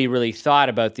really thought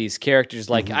about these characters.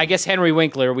 Like I guess Henry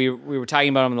Winkler, we were talking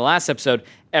about him in the last episode.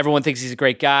 Everyone thinks he's a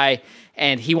great guy,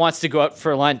 and he wants to go out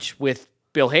for lunch with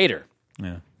Bill Hader.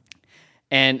 Yeah.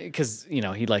 And because,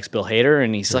 he likes Bill Hader,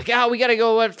 and he's like, we got to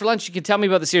go out for lunch. You can tell me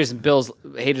about the series. And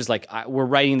Hader's like, we're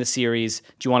writing the series.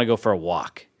 Do you want to go for a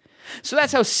walk? So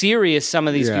that's how serious some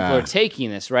of these people Yeah. are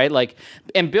taking this, right? Like,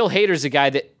 and Bill Hader's a guy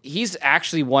that he's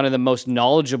actually one of the most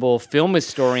knowledgeable film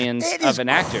historians It of is an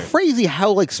actor. crazy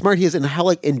how like smart he is and how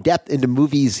like in depth into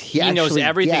movies he He knows actually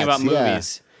everything gets. about Yeah.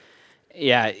 movies.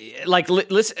 Yeah, like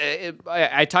listen.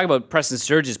 I talk about Preston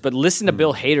Sturges, but listen to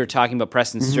Bill Hader talking about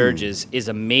Preston Sturges is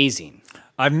amazing.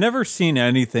 I've never seen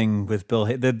anything with Bill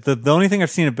Hader. The only thing I've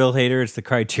seen of Bill Hader is the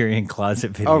Criterion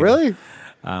Closet video. Oh, really?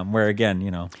 Where again,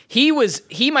 He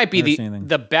might be Never seen anything.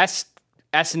 the best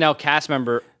SNL cast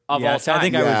member of all yes, time. I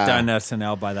think I Yeah. was done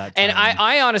SNL by that time. and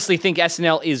I honestly think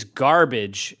SNL is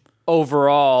garbage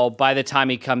overall by the time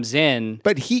he comes in.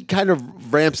 But he kind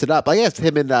of ramps it up. I guess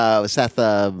him and Seth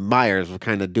Meyers were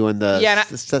kind of doing the Yeah,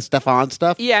 and Stefan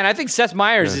stuff. Yeah, and I think Seth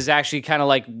Meyers is actually kind of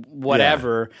like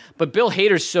whatever. But Bill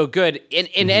Hader's so good.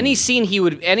 In any scene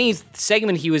any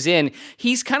segment he was in,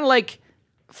 he's kind of like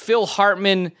Phil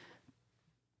Hartman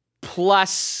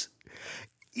plus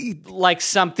like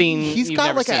something He's you've got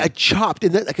never like seen. a chopped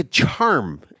and like a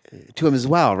charm to him as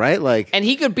well, right? Like, And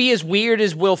he could be as weird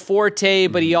as Will Forte,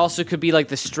 but he also could be like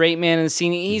the straight man in the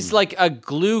scene. He's like a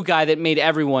glue guy that made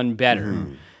everyone better.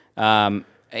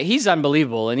 He's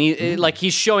unbelievable, and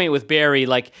he's showing it with Barry.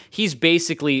 Like he's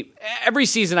basically every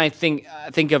season I think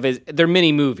of as they're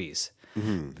mini movies,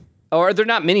 or they're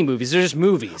not mini movies. They're just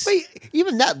movies. wait,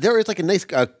 even that there is like a nice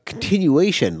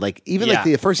continuation. Like even like Yeah.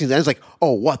 the first season ends like,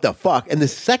 oh, what the fuck, and the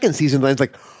second season ends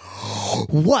like,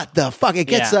 what the fuck? It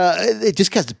gets it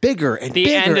just gets bigger and The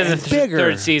bigger end of the and bigger.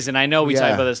 third season. I know we talked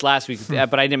Yeah. about this last week,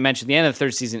 but I didn't mention the end of the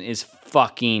third season is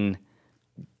fucking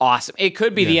awesome. It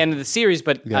could be the end of the series,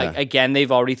 but Yeah. again,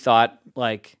 they've already thought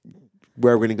like,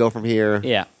 Where we're gonna go from here?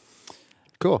 yeah.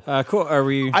 Cool. cool. Are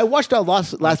we? I watched our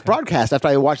last broadcast after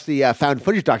I watched the found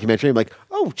footage documentary. I'm like,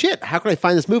 oh shit, how can I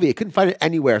find this movie? I couldn't find it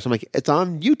anywhere. So I'm like, it's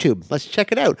on YouTube. Let's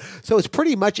check it out. So it's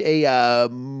pretty much a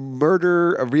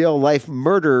real life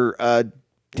murder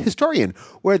historian,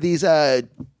 where these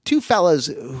two fellas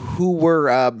who were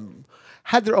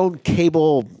had their own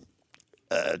cable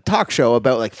talk show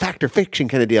about like fact or fiction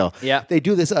kind of deal. Yeah. They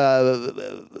do this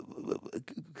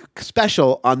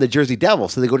special on the Jersey Devil.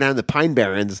 So they go down to the Pine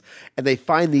Barrens and they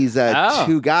find these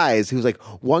two guys who's like,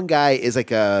 one guy is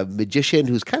like a magician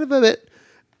who's kind of a bit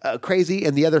crazy,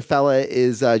 and the other fella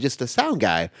is just a sound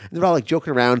guy. And they're all like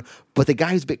joking around, but the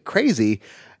guy who's a bit crazy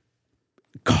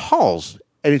calls.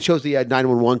 And it shows the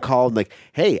 911 call and like,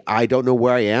 hey, I don't know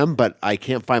where I am, but I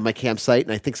can't find my campsite,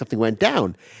 and I think something went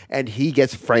down. And he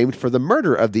gets framed for the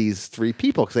murder of these three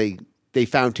people because they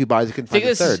found two bodies, couldn't find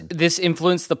the third. This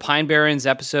influenced the Pine Barrens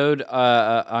episode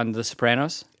on The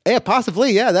Sopranos. Yeah,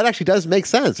 possibly. Yeah, that actually does make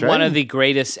sense, right? One of the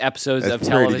greatest episodes That's of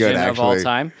pretty television good, of all actually.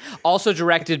 time. Also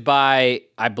directed by,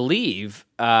 I believe,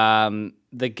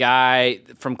 the guy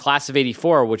from Class of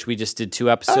 '84, which we just did 2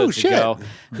 episodes shit. ago,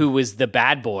 who was the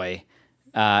bad boy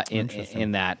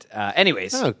in that.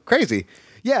 Anyways, Oh, crazy.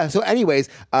 Yeah, so anyways,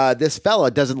 this fella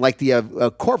doesn't like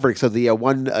the court verdict. So the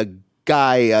one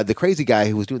guy, the crazy guy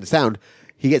who was doing the sound,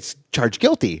 he gets charged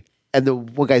guilty. And the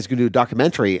one guy's going to do a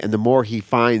documentary, and the more he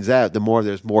finds out, the more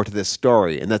there's more to this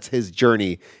story, and that's his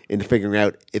journey into figuring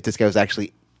out if this guy was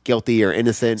actually guilty or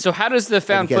innocent. So how does the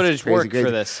found footage work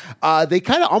for this? They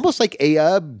kind of almost like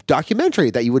a documentary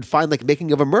that you would find like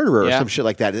Making of a Murderer or some shit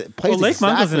like that. It plays Lake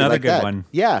Mungo's exactly another like good that. one.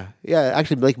 Yeah.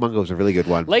 Actually, Lake Mungo is a really good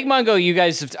one. Lake Mungo, you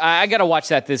guys, I got to watch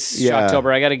that this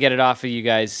October. I got to get it off of you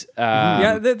guys.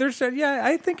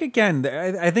 I think again,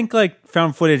 I think like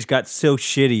found footage got so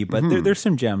shitty, but there's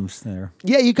some gems there.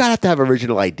 Yeah, you gotta have to have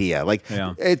original idea. Like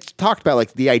it's talked about.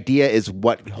 Like the idea is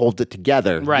what holds it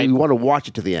together. Right. You want to watch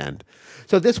it to the end.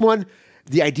 So this one,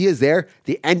 the idea is there.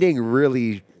 The ending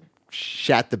really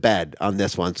shat the bed on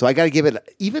this one. So I got to give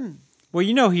it even. Well,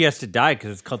 you know he has to die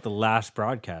because it's called The Last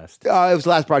Broadcast. It was the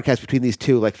last broadcast between these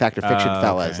two like fact or fiction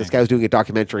fellas. Okay. This guy was doing a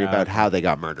documentary about how they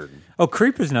got murdered. Oh,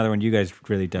 Creep is another one you guys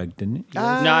really dug, didn't it? No,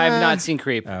 I've not seen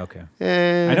Creep. Oh, okay.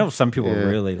 I know some people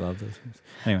really love those ones.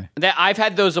 Anyway, I've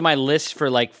had those on my list for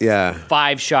like 5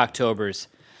 Shocktobers.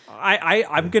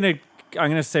 I'm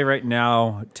gonna say right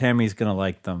now, Tammy's gonna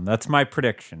like them. That's my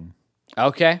prediction.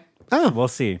 Okay. Oh, We'll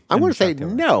see. I'm going to say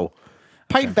no.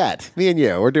 Pint bet. Me and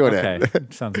you. We're doing Okay,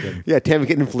 it. sounds good. Yeah, Tammy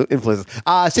getting influences.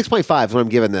 6.5 is what I'm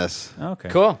giving this. Okay,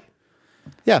 Cool.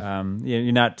 Yeah.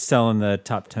 You're not selling the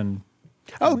top 10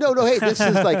 Oh, no. Hey, this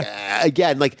is like,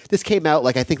 again, like this came out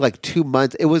like, I think like 2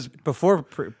 months. It was before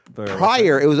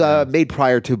prior. It was made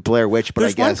prior to Blair Witch, but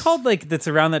There's I guess. one called like that's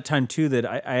around that time too that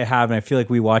I have, and I feel like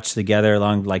we watched together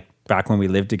along like back when we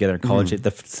lived together in college.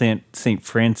 The St.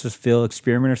 Francisville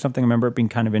Experiment or something. I remember it being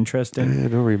kind of interesting. I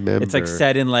don't remember. It's like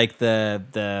set in like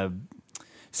the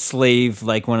slave,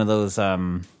 like one of those.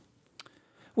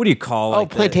 What do you call? Like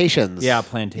plantations.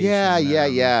 Plantations.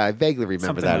 Yeah. I vaguely remember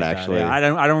Something that like actually. Yeah,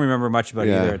 I don't remember much about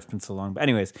it either. It's been so long. But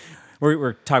anyways,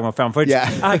 we're talking about found footage.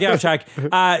 Yeah. Check.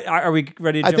 Are we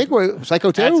ready to I jump? think we're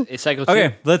Psycho 2. It's Psycho 2.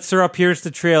 Okay, let's throw up. Here's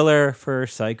the trailer for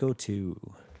Psycho 2.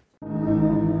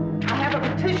 I have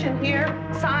a petition here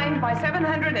signed by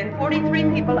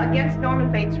 743 people against Norman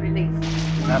Bates' release.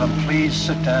 Madam, please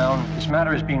sit down. This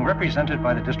matter is being represented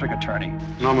by the district attorney.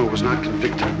 Norman was not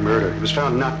convicted of murder. He was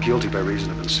found not guilty by reason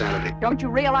of insanity. Don't you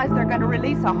realize they're going to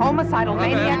release a homicidal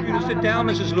maniac? you to sit down,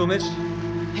 Mrs. Loomis.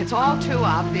 It's all too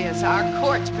obvious. Our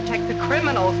courts protect the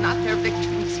criminals, not their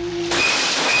victims.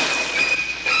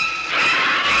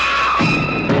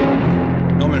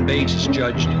 Norman Bates is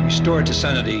judged, restored to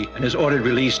sanity, and is ordered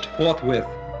released forthwith.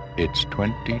 It's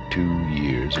 22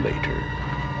 years later,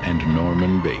 and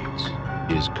Norman Bates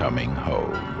is coming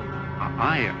home.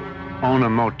 I own a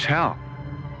motel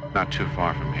not too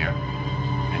far from here.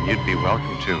 And you'd be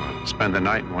welcome to spend the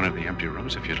night in one of the empty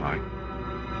rooms if you'd like.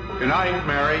 Good night,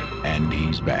 Mary. And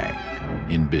he's back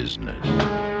in business.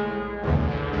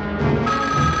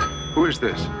 Who is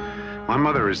this? My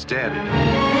mother is dead.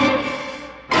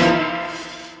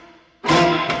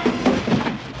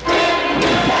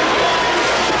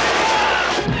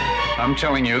 I'm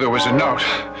telling you, there was a note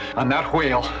on that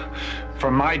wheel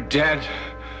from my dead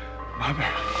mother.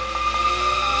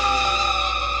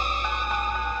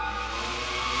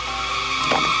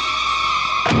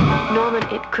 Norman,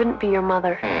 it couldn't be your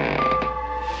mother.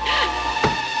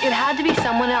 It had to be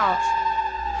someone else.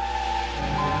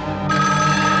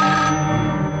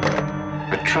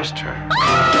 But trust her.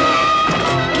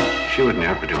 She would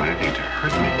never do anything to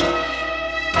hurt me.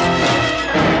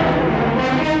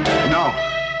 No.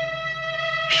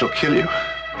 She'll kill you.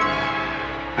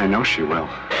 I know she will.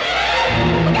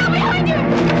 Look out behind you!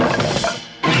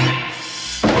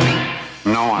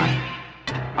 No,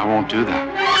 I won't do that.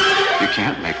 You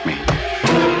can't make me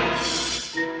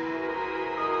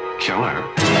kill her.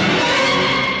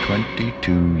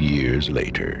 22 years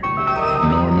later,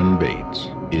 Norman Bates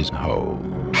is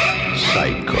home.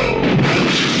 Psycho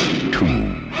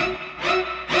 2.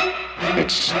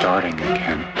 It's starting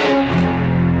again.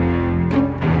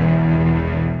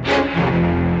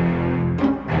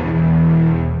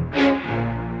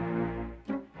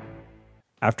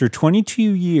 After 22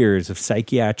 years of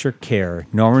psychiatric care,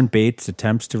 Norman Bates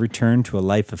attempts to return to a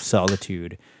life of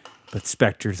solitude, but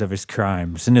specters of his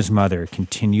crimes and his mother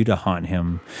continue to haunt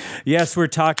him. Yes, we're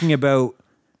talking about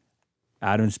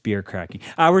Adam's beer cracking.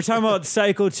 We're talking about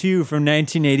Psycho 2 from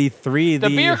 1983. The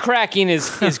beer cracking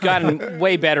has gotten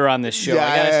way better on this show.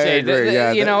 I gotta say,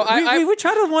 we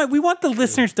try to we want the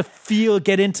listeners to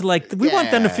get into we want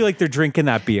them to feel like they're drinking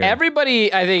that beer.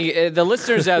 Everybody, I think the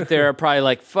listeners out there are probably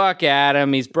like, "Fuck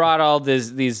Adam, he's brought all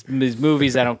these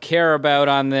movies I don't care about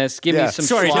on this. Give me some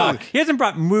Sorry, schlock." no, he hasn't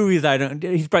brought movies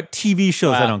he's brought TV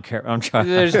shows I don't care. I'm trying.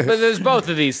 There's both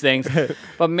of these things,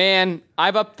 but man,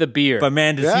 I've upped the beer. But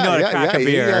man, does he know how to crack a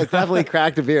beer? Yeah, definitely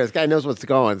cracked a beer. This guy knows what's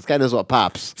going. This guy knows what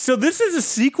pops. So this is a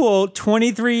sequel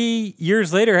 23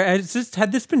 years later. Had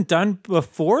this been done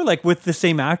before, like with the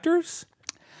same actors?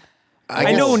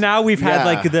 I know now we've had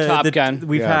like the Top Gun.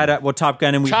 We've had Top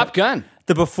Gun and Top Gun.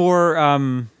 The before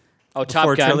Top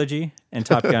before Gun trilogy and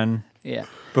Top Gun. Yeah.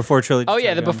 Before trilogy. Oh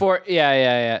yeah, the Gun. before.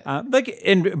 Yeah. Like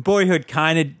in Boyhood,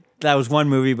 kind of that was one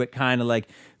movie, but kind of like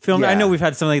filmed. Yeah. I know we've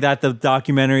had something like that, the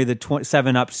documentary, the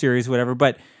 7 Up series, whatever.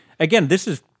 But again, this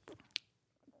is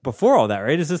before all that,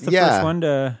 right? Is this the first one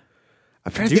to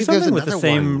I'm trying to do think there's something with the another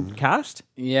same one. cast?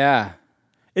 Yeah.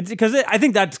 It's because I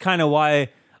think that's kind of why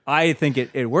I think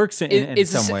it works in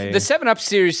some way. The 7 Up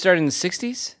series started in the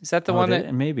 60s. Is that the one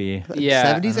that? Maybe.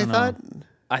 Yeah. 70s, I thought?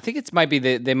 I think it might be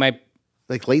they might.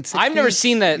 Like late 60s? I've never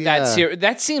seen that series.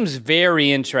 That seems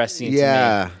very interesting to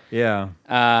Yeah. Yeah.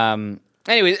 me.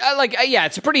 Anyways,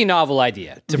 it's a pretty novel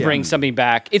idea to bring something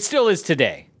back. It still is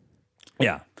today.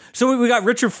 Yeah. So we got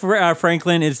Richard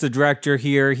Franklin is the director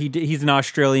here. He's an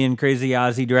Australian crazy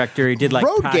Aussie director. He did like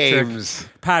Road Games.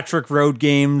 Patrick Road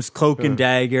Games, Cloak and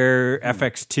Dagger,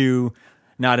 FX2.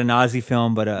 Not an Aussie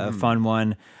film, but a fun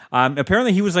one.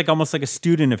 Apparently, he was like almost like a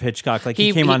student of Hitchcock. Like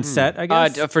he came on set, I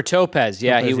guess, for Topaz.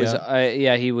 Yeah, he was.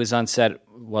 yeah. He was on set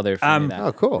while they were filming that.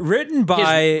 Oh, cool. Written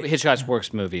by Hitchcock's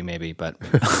worst movie, maybe, but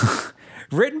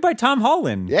written by Tom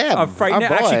Holland. Yeah, Fright our Night.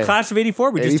 boy. Actually, class of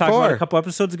 '84. We just talked about it 84. a couple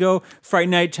episodes ago. Fright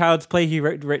Night, Child's Play. He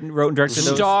wrote and directed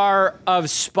those. star of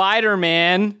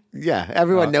Spider-Man. Yeah,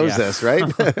 everyone knows this, right?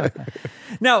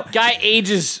 Now, Guy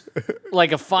ages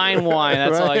like a fine wine.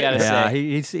 That's all I gotta yeah,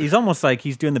 say. he's almost like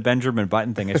he's doing the Benjamin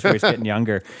Button thing. I swear he's getting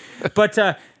younger. But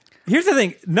here's the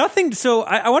thing: nothing. So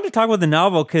I want to talk about the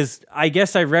novel because I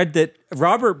guess I read that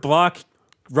Robert Bloch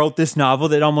wrote this novel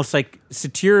that almost like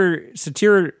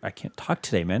satire. I can't talk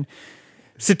today, man.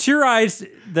 Satirized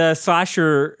the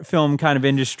slasher film kind of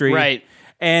industry, Right.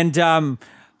 And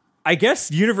I guess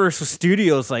Universal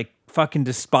Studios like fucking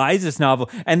despise this novel,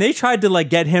 and they tried to like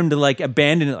get him to like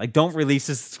abandon it, like don't release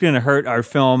this, it's gonna hurt our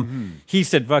film. He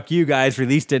said fuck you guys,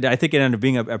 released it. I think it ended up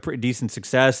being a pretty decent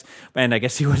success, and I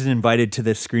guess he wasn't invited to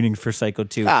the screening for Psycho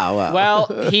 2. Oh, wow.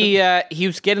 Well, he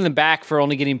was getting them back for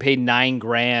only getting paid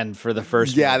 $9,000 for the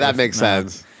first. Yeah, one. that makes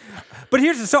sense. But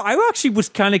so I actually was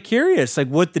kind of curious like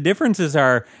what the differences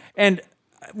are, and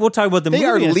we'll talk about the They movie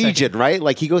are in a second. legion, right?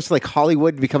 Like he goes to like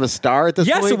Hollywood to become a star at this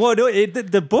Yes, point? well, no,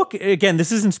 the book, again,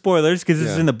 this isn't spoilers because this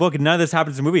is in the book and none of this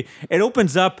happens in the movie. It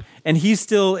opens up and he's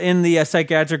still in the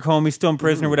psychiatric home. He's still in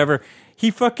prison or whatever.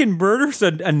 He fucking murders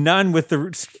a nun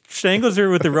strangles her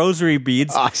with the rosary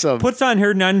beads. Awesome. Puts on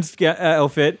her nun's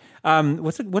outfit.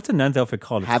 What's a nun's outfit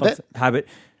called? It's Habit? called Habit.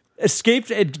 Escapes,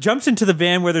 it jumps into the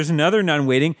van where there's another nun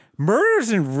waiting,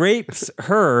 murders and rapes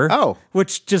her. Oh.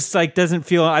 Which just like doesn't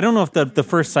feel, I don't know if the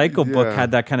first Psycho book had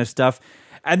that kind of stuff.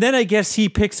 And then I guess he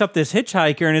picks up this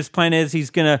hitchhiker and his plan is he's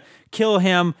going to kill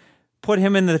him, put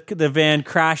him in the van,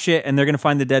 crash it, and they're going to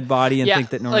find the dead body and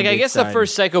think that Norman like I Bates guess the died.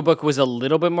 first Psycho book was a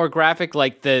little bit more graphic.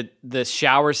 Like the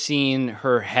shower scene,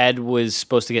 her head was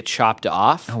supposed to get chopped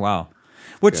off. Oh, wow.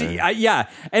 Which, yeah.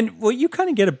 And well, you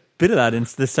kind of get a bit of that in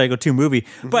the Psycho 2 movie.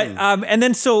 But, and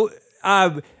then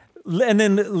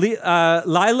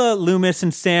Lila, Loomis,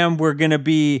 and Sam were going to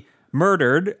be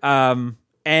murdered.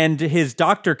 And his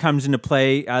doctor comes into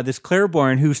play, this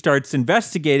clairvoyant who starts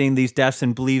investigating these deaths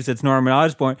and believes it's Norman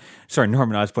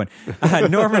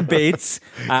Bates.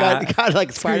 Got like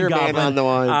Green Spider-Man Goblin. on the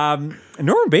one.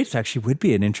 Norman Bates actually would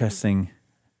be an interesting.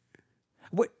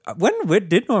 When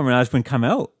did Norman Osborn come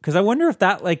out? Because I wonder if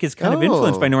that like is kind of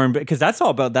influenced by Norman, because that's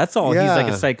all. He's like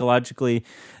a psychologically.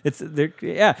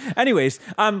 Anyways,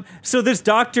 so this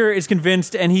doctor is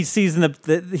convinced, and he sees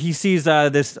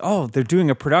this. Oh, they're doing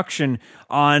a production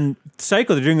on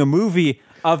Psycho. They're doing a movie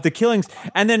of the killings,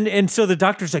 and so the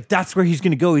doctor's like, that's where he's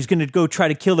going to go. He's going to go try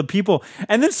to kill the people,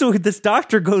 and then so this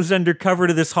doctor goes undercover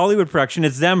to this Hollywood production.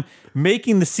 It's them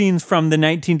making the scenes from the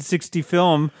 1960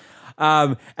 film.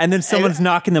 And then someone's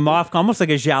knocking them off, almost like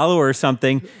a giallo or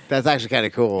something. That's actually kind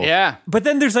of cool. Yeah. But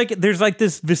then there's like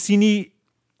this Vicini.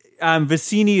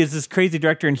 Vicini is this crazy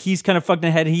director, and he's kind of fucked in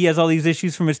the head. He has all these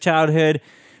issues from his childhood.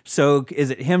 So is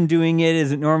it him doing it?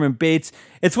 Is it Norman Bates?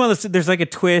 It's one of those. There's like a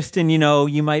twist, and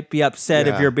you might be upset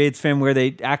if you're a Bates fan where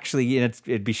they actually.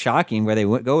 It'd be shocking where they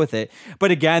would go with it.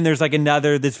 But again, there's like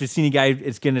this Vicini guy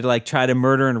is going to like try to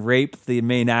murder and rape the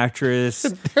main actress.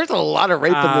 There's a lot of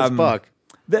rape in this book.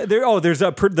 There's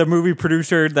the movie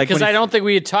producer like Because I don't think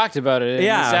we had talked about it in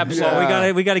this episode.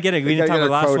 Well, we got to get it. We need to talk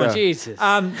about the last one. Jesus.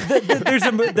 There's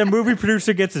the movie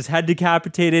producer gets his head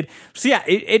decapitated. So yeah,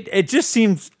 it just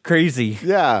seems crazy.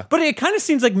 Yeah. But it kind of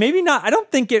seems like maybe not. I don't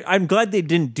think it. I'm glad they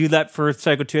didn't do that for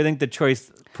Psycho 2. I think the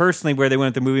choice personally where they went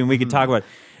with the movie and we could talk about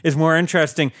is more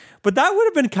interesting. But that would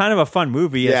have been kind of a fun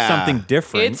movie as something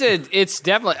different. It's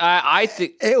definitely. I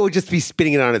think It would just be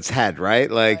spinning it on its head, right?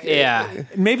 Like, yeah.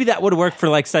 Maybe that would have worked for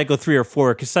like Psycho 3 or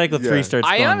 4 because Psycho 3 starts.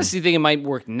 I going, honestly think it might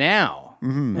work now. Or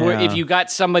Yeah. if you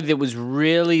got somebody that was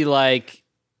really like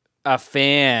a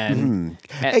fan,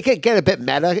 it could get a bit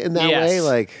meta in that Yes. way.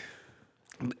 Like,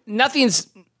 nothing's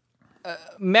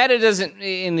meta doesn't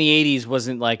in the 80s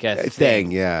wasn't like a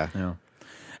thing, yeah.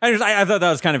 I thought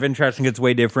that was kind of interesting. It's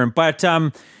way different. But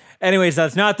anyways,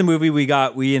 that's not the movie we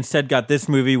got. We instead got this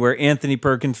movie where Anthony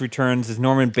Perkins returns as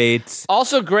Norman Bates.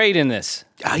 Also great in this.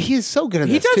 He is so good at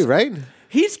He this too, right?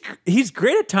 He's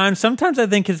great at times. Sometimes I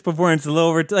think his performance is a little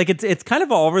over. Like it's kind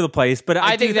of all over the place. But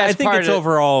I think that's part it's of,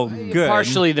 overall good.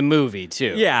 Partially the movie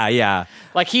too. Yeah.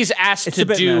 Like he's asked It's to a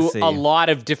bit do messy. a lot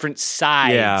of different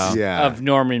sides Yeah. of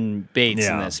Norman Bates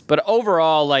in Yeah. this. But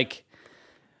overall, like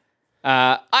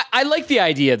I like the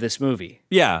idea of this movie.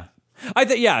 Yeah.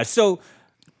 So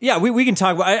yeah, we can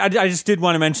talk about. I just did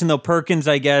want to mention though Perkins.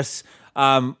 I guess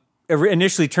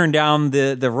initially turned down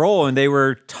the role, and they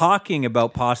were talking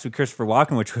about possibly Christopher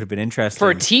Walken, which would have been interesting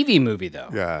For a TV movie though.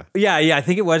 Yeah. Yeah. I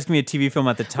think it was going to be a TV film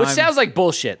at the time. Which sounds like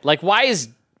bullshit. Like why is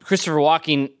Christopher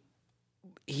Walken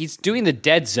he's doing the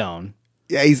Dead Zone.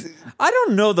 Yeah, he's. I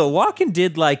don't know though. Walken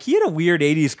did he had a weird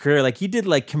 '80s career. Like he did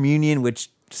Communion, which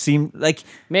seemed like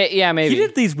maybe he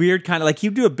did these weird kind of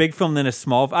he'd do a big film then a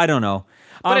small. I don't know.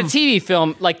 But a TV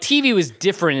film, TV was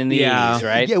different in the 80s,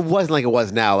 right? Yeah, it wasn't like it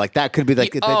was now. Like that could be the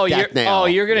death nail.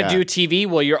 you're gonna Yeah. do TV?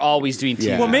 Well, you're always doing TV.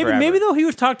 Yeah. Well, forever. maybe though he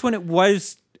was talked when it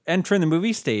was entering the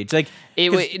movie stage.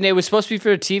 It was supposed to be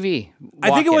for TV.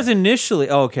 I think it Walken. was initially.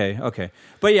 Oh, okay.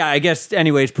 But yeah, I guess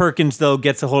anyways, Perkins though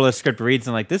gets a hold of the script, reads,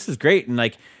 and this is great, and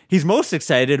he's most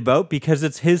excited about because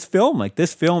it's his film.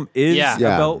 This film is Yeah.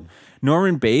 about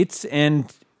Norman Bates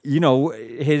and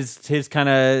his kind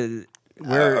of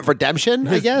redemption,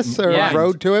 I guess, or Yeah.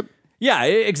 road to it. Yeah,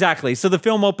 exactly. So the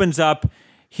film opens up.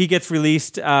 He gets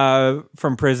released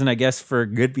from prison, I guess, for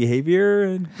good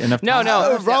behavior. Enough.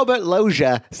 No. Robert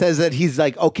Loggia says that he's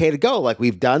okay to go.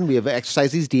 We have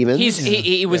exercised these demons.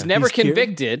 He was never He's cured.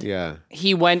 convicted. Yeah.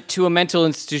 He went to a mental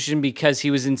institution because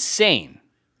he was insane.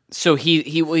 So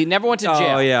he never went to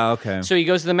jail. Oh yeah, okay. So he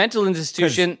goes to the mental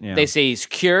institution. 'Cause, yeah. They say he's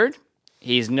cured.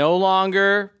 He's no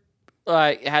longer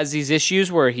has these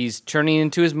issues where he's turning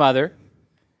into his mother.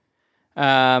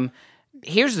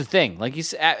 Here's the thing: you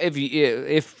said,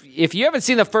 if you haven't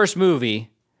seen the first movie,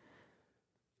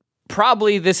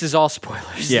 probably this is all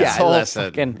spoilers. Yeah, this whole listen.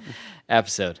 fucking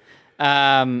episode.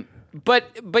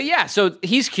 But yeah, so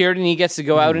he's cured and he gets to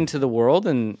go out into the world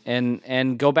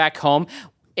and go back home.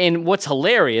 And what's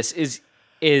hilarious is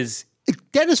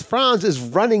Dennis Franz is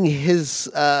running his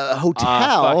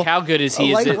hotel. fuck, how good is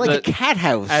he? Like, Is it a the- cat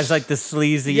house. As the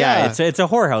sleazy, Yeah. it's a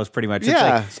whorehouse pretty much.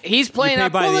 Yeah. he's playing pay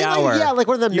up by the hour. Yeah, like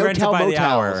one of them You rent it no-tell by the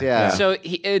motels. hour. Yeah. So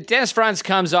Dennis Franz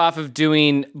comes off of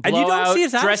doing And you don't Blowout, see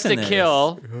his ass Dress in to this.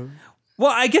 Kill.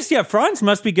 Well, I guess Franz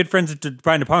must be good friends with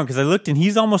Brian De Palma because I looked and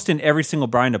he's almost in every single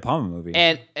Brian De Palma movie.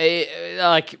 And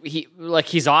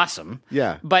he's awesome.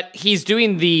 Yeah. But he's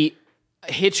doing the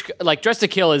Dress to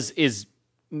Kill is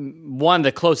one of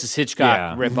the closest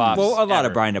Hitchcock ripoffs. Well, a lot ever.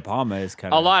 of Brian De Palma is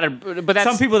kind of A lot of, but that's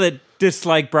some people that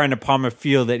dislike Brian De Palma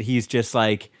feel that he's just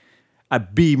a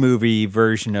B movie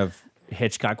version of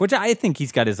Hitchcock, which I think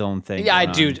he's got his own thing. Yeah, I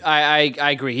going do. on. I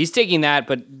agree. He's taking that,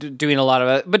 but doing a lot of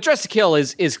it. But Dress to Kill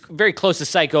is very close to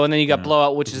Psycho, and then you got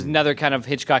Blowout, which is another kind of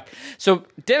Hitchcock. So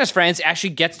Dennis Franz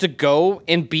actually gets to go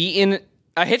and be in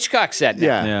a Hitchcock set now.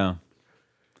 Yeah. Yeah.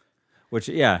 Which,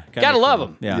 yeah. Gotta love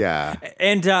him. Yeah. Yeah.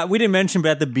 And we didn't mention,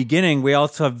 but at the beginning, we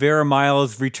also have Vera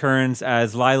Miles returns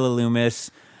as Lila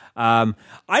Loomis. I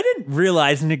didn't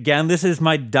realize, and again, this is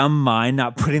my dumb mind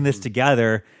not putting this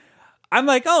together. I'm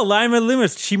like, oh, Lila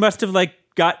Loomis, she must have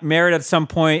got married at some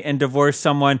point and divorced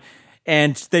someone.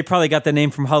 And they probably got the name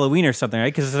from Halloween or something,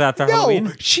 right? Because it's after Halloween.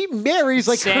 No, she marries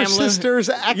Sam her Lou- sister's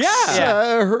ex.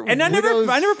 Yeah. Her And I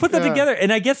never put that yeah. together.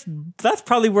 And I guess that's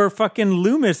probably where fucking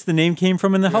Loomis, the name came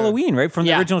from in the Halloween, right? From the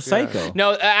Yeah. original Psycho.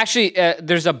 No, actually,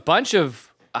 there's a bunch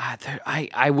of.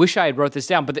 I wish I had wrote this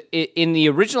down, but in the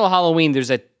original Halloween, there's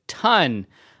a ton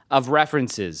of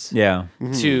references. Yeah.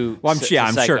 To Well, I'm to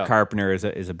sure Psycho. Carpenter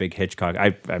is a big Hitchcock.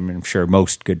 I'm sure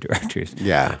most good directors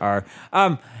Yeah. are.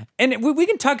 And we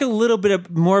can talk a little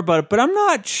bit more about it, but I'm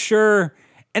not sure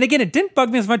And again, it didn't bug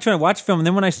me as much when I watched the film. And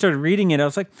then when I started reading it, I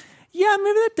was like, yeah,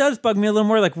 maybe that does bug me a little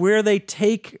more, like where they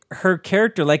take her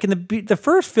character. Like in the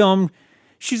first film,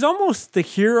 she's almost the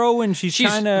hero and she's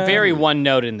kind of... very one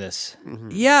note in this.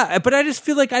 Yeah, but I just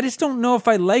feel like I just don't know if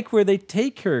I like where they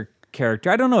take her character.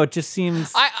 I don't know. It just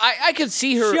seems... I could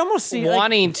see her She almost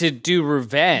wanting to do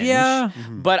revenge. Yeah.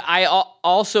 But I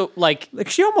also, like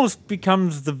she almost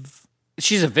becomes the...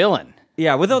 She's a villain.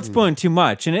 Yeah, without spoiling too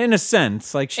much. And in a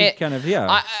sense, like she kind of,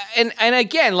 and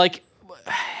again, like,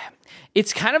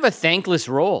 it's kind of a thankless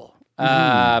role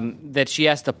that she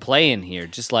has to play in here.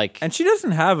 Just like... And she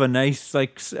doesn't have a nice,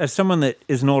 like, as someone that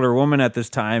is an older woman at this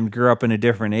time, grew up in a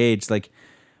different age, like,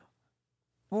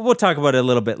 we'll talk about it a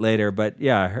little bit later, but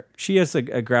yeah, she has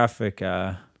a graphic...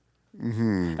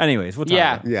 Anyways, we'll talk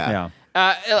about it. Yeah.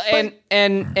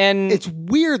 And it's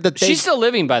weird that she's still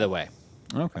living, by the way.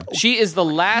 Okay. She is the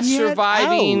last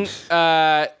surviving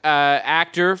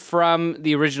actor from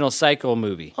the original Psycho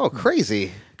movie. Oh,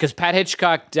 crazy. Because Pat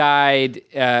Hitchcock died,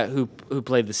 who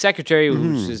played the secretary,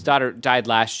 his daughter died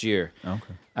last year.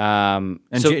 Okay. And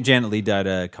Janet Leigh died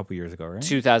a couple years ago, right?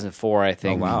 2004, I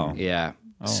think. Oh, wow. Yeah.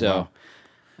 Wow.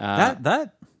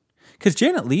 That because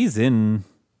Janet Leigh's in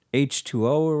H2O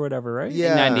or whatever, right?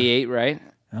 Yeah. 98, right?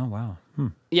 Oh, wow.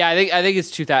 Yeah, I think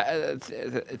it's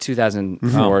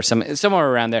 2004,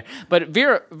 somewhere around there. But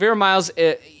Vera Miles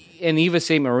and Eva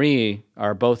St. Marie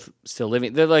are both still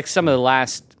living. They're like some of the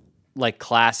last like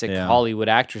classic Hollywood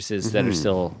actresses that are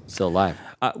still alive.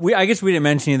 I guess we didn't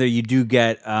mention either. You do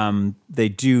get they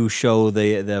do show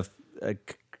the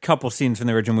couple scenes from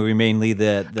the original movie, mainly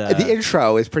the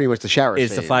intro is pretty much the shower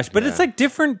is scene. the flash, but it's like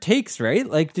different takes, right?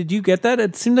 Like, did you get that?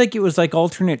 It seemed like it was like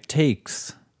alternate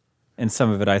takes. And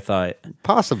some of it, I thought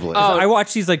possibly. I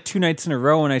watched these like 2 nights in a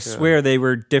row, and I swear they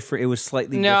were different. It was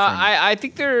slightly different. I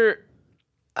think they're.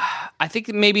 I think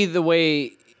maybe the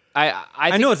way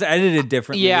I know it's edited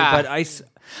differently. Yeah, but I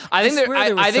think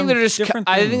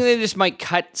they just might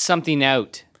cut something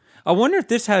out. I wonder if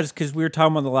this has, because we were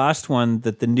talking about the last one,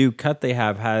 that the new cut they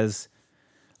have has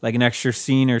like an extra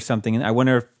scene or something. And I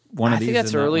wonder if one of these. I think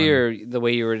that's earlier the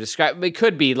way you were describing. It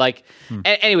could be like.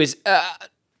 Anyways.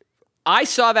 I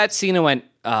saw that scene and went,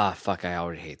 fuck, I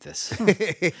already hate this.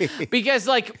 Because,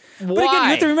 like, why? But again, you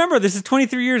have to remember, this is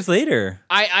 23 years later.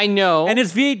 I know. And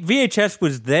its VHS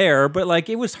was there, but, like,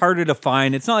 it was harder to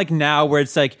find. It's not like now where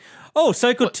it's like, oh,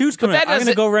 Psycho 2's coming out. I'm going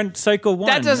to go rent Psycho 1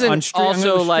 That doesn't on stream.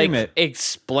 also, like,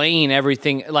 explain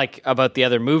everything, like, about the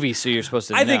other movies, so you're supposed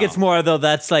to know. I think it's more, though,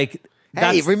 that's, like...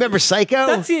 Hey, remember Psycho?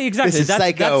 That's exactly. This is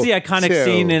Psycho that's the iconic 2.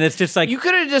 scene, and it's just like... You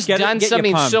could have just done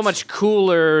something so much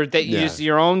cooler that you use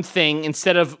your own thing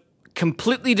instead of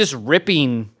completely just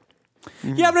ripping...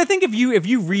 Yeah, but I think if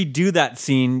you redo that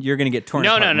scene, you're going to get torn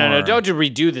apart more. No, don't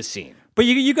redo the scene. But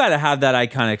you got to have that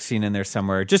iconic scene in there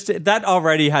somewhere. Just that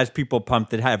already has people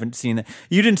pumped that haven't seen it.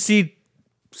 You didn't see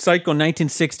Psycho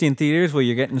 1960 in theaters? Well,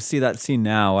 you're getting to see that scene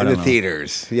now. In the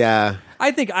theaters, yeah.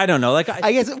 I don't know. Like,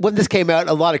 I guess when this came out,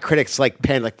 a lot of critics like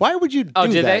panned, like, why would you do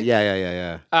did that? they?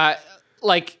 Yeah.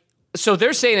 Like, so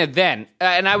they're saying it then,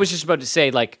 and I was just about to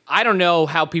say, like, I don't know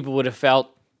how people would have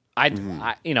felt.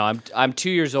 I'm 2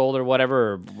 years old or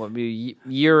whatever, or a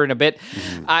year and a bit.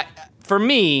 For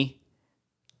me,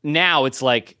 now it's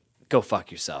like, go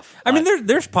fuck yourself. I mean,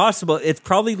 there's possible. It's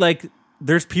probably like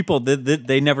there's people that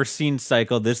they never seen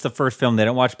Psycho. This is the first film. They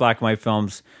don't watch black and white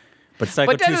films. But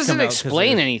Psycho 2's that doesn't come out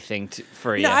explain anything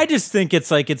for you. No, I just think it's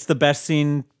like it's the best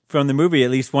scene from the movie. At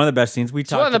least one of the best scenes.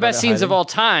 It's one of the best scenes of all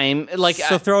time. Like,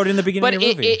 so throw it in the beginning of the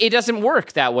movie. But it doesn't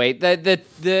work that way.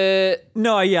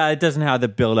 It doesn't have the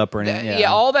build up or anything.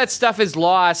 All that stuff is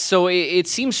lost. So it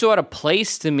seems so out of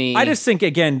place to me. I just think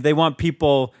again they want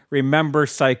people remember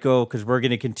Psycho because we're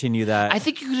going to continue that. I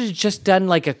think you could have just done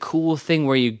like a cool thing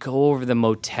where you go over the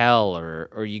motel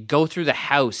or you go through the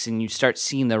house and you start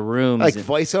seeing the rooms, like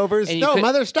voiceovers. No,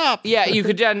 mother, stop. Yeah, you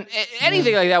could have done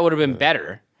anything like that would have been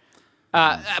better.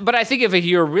 But I think if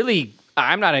you're really,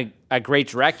 I'm not a great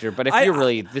director, but if you're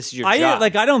really, this is your job.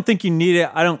 I don't think you need it.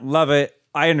 I don't love it.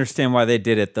 I understand why they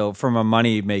did it though, from a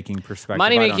money making perspective.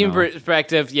 Money making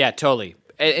perspective, yeah, totally.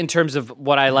 In terms of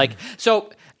what I like,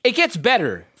 so it gets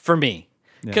better for me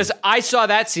because I saw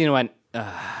that scene and went, God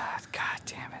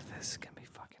damn it, this is gonna be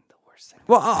fucking the worst thing.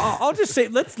 Well, I'll just say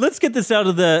let's get this out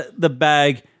of the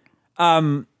bag.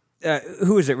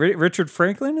 Who is it? Richard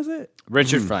Franklin? Is it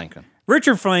Richard Franklin?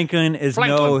 Richard Franklin is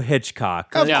no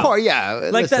Hitchcock. Of course, yeah.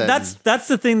 Like that's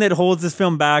the thing that holds this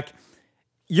film back.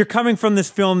 You're coming from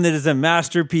this film that is a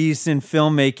masterpiece in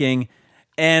filmmaking,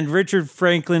 and Richard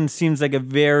Franklin seems like a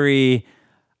very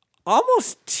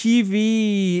almost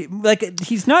TV. Like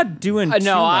he's not doing too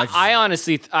No, much. I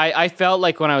honestly, I felt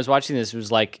like when I was watching this, it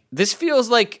was like this feels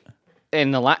like,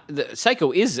 and the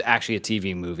Psycho is actually a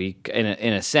TV movie in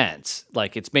a sense.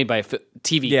 Like it's made by a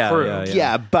TV crew.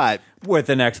 Yeah, but with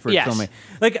an expert Yes. filming.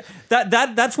 Like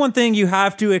that's one thing you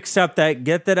have to accept, that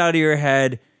get that out of your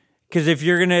head, because if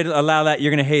you're going to allow that,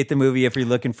 you're going to hate the movie if you're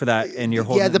looking for that and you're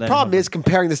holding yeah, the problem is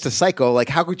comparing this to Psycho. Like,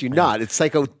 how could you not? It's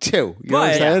Psycho 2. You know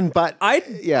what I'm saying? But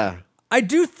I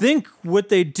do think what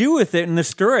they do with it in the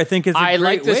story, I think is a I great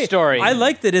like the way. story. I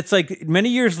like that it's like many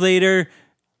years later,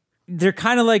 they're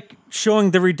kind of like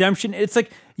showing the redemption. It's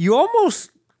like you almost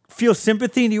feel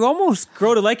sympathy and you almost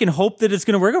grow to like and hope that it's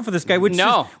going to work out for this guy, which is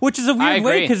a I weird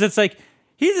way, agree. because it's like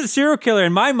he's a serial killer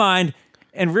in my mind.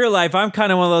 In real life, I'm kind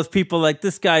of one of those people like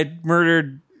this guy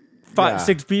murdered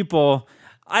 6 people.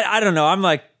 I don't know. I'm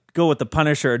like, go with the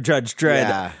Punisher or Judge Dredd.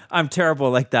 Yeah. I'm terrible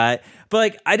like that. But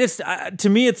like, I just, to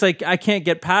me, it's like, I can't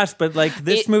get past, but like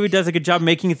this movie does a good job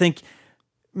making you think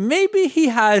maybe he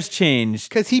has changed.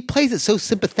 because he plays it so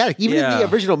sympathetic. Even in the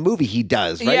original movie, he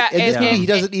does, right? Yeah, in this and- movie, he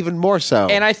does it even more so.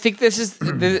 And I think this is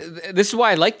this is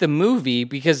why I like the movie,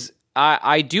 because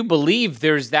I do believe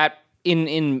there's that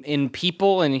in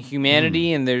people and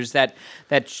humanity, and there's that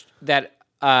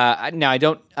now I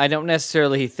don't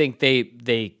necessarily think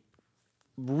they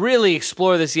really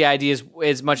explore the ideas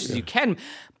as much as you can,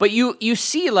 but you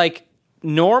see like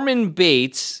Norman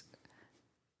Bates,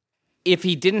 if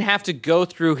he didn't have to go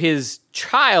through his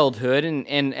childhood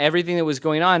and everything that was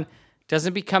going on,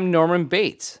 doesn't become Norman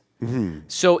Bates.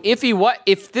 So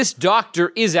if this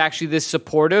doctor is actually this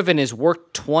supportive and has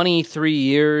worked 23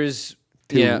 years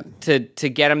to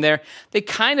get him there, they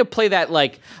kind of play that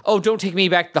like, oh, don't take me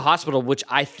back to the hospital, which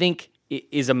I think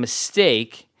is a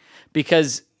mistake,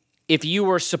 because if you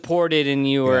were supported and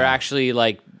you were actually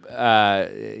like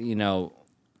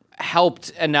helped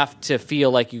enough to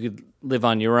feel like you could live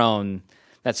on your own,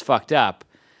 that's fucked up.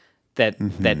 That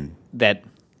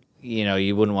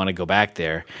you wouldn't want to go back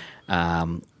there.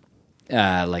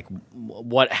 Like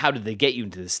what? How did they get you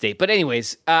into this state? But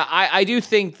anyways, I do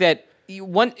think that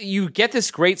you get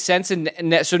this great sense, and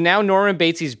so now Norman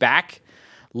Bates is back,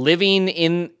 living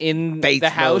in Bates the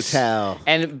house Motel.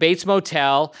 and Bates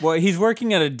Motel. Well, he's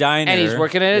working at a diner. And he's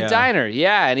working at a diner,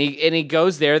 and he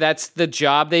goes there. That's the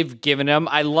job they've given him.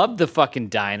 I love the fucking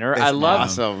diner. I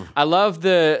love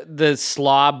the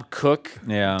slob cook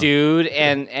dude,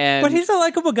 and But he's a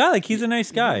likable guy. Like he's a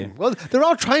nice guy. well, they're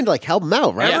all trying to like help him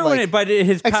out, right? Everyone, Like, but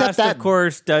his except past, that- of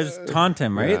course, does taunt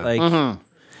him, right? Like,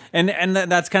 and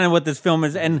that's kind of what this film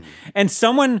is. And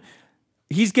someone,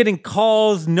 he's getting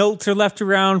calls, notes are left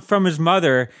around from his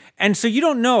mother, and so you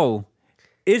don't know,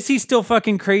 is he still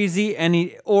fucking crazy,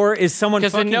 or is someone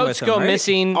because the fucking notes with him, go right?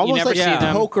 missing. You almost never like see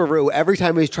them. Pokeroo. Every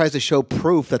time he tries to show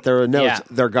proof that there are notes,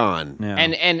 they're gone. Yeah.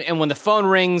 And when the phone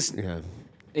rings, no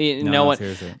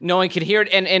seriously. one can hear it.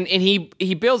 And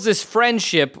he builds this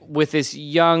friendship with this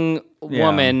young Yeah,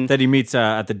 woman that he meets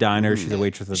at the diner. She's a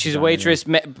waitress. At She's the a diner. waitress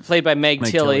played by Meg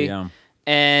Tilly, yeah.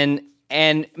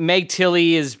 and Meg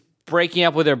Tilly is breaking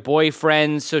up with her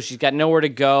boyfriend, so she's got nowhere to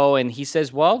go. And he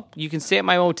says, "Well, you can stay at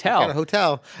my motel." At a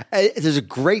hotel. There's a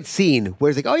great scene where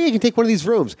he's like, "Oh yeah, you can take one of these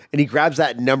rooms," and he grabs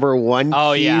that number 1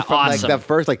 Oh, key yeah, from awesome. like the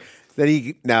first. Like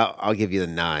then now I'll give you the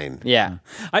 9. Yeah,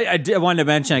 I wanted to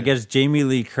mention, I guess Jamie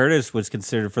Lee Curtis was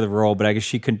considered for the role, but I guess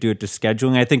she couldn't do it to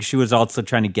scheduling. I think she was also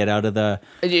trying to get out of the.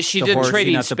 she the did horror scene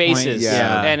Trading at the point. Spaces,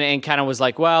 Yeah. and kind of was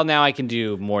like, "Well, now I can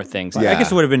do more things." Yeah. I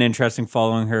guess it would have been interesting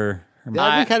following her.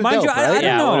 That'd be kind of Mind dope, you, right? I don't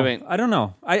Yeah, it know. would've been- I don't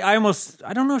know.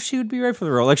 I don't know if she would be right for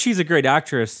the role. Like she's a great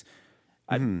actress.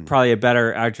 Probably a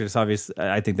better actress, obviously,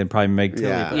 I think, than probably Meg Tilly.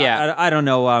 Yeah. But Yeah. I don't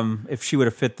know if she would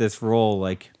have fit this role.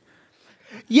 Like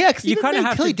Yeah, because You you kinda kind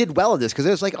have of Tilly to- did well in this because it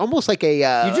was like almost like a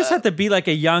you just have to be like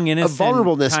a young a innocent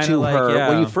vulnerableness kinda to like, her yeah.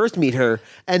 when you first meet her,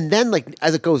 and then like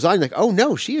as it goes on, you're like, oh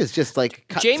no, she is just like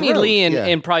Jamie cutthroat. Lee in, Yeah.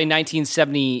 in probably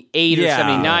 1978 or Yeah.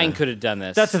 79 could have done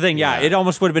this. That's the thing. Yeah, it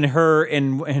almost would have been her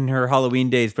in her Halloween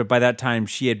days, but by that time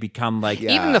she had become like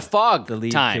Even the fog the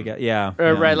lead time. figure. Yeah,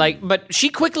 Right, like, but she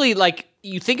quickly, like,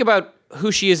 you think about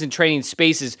who she is in Trading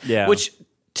Spaces, Yeah. which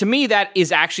to me, that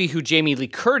is actually who Jamie Lee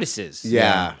Curtis is.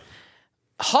 Yeah.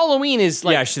 Halloween is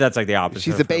like, yeah, that's like the opposite.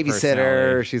 She's of the her babysitter.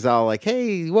 personality. She's all like,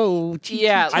 hey, whoa.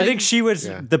 yeah, I think she was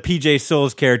the PJ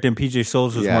Souls character, and PJ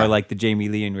Souls was Yeah. more like the Jamie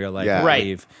Lee in real life, Yeah. I Right.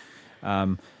 believe.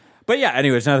 But yeah,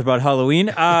 anyways, enough about Halloween.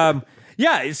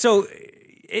 Yeah, so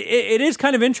it is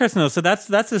kind of interesting though. So that's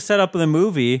the setup of the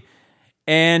movie,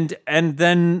 and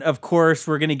then of course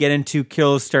we're gonna get into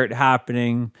kills start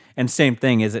happening, and same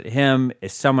thing. Is it him?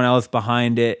 Is someone else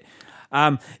behind it?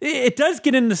 It does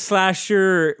get into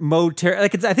slasher mode. I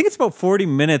think it's about 40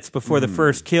 minutes before the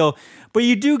first kill, but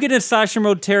you do get into slasher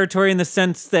mode territory in the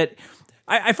sense that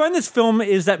I find this film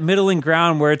is that middling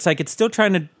ground where it's like it's still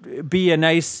trying to be a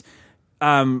nice,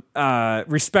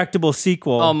 respectable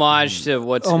sequel, homage to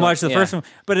the first one,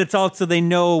 but it's also they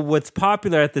know what's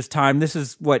popular at this time. This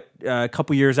is what a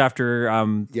couple years after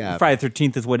Friday the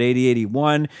 13th is what 80,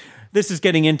 81. This is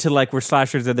getting into like where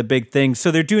slashers are the big thing,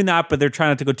 so they're doing that, but they're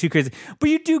trying not to go too crazy. But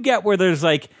you do get where there's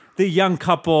like the young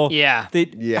couple,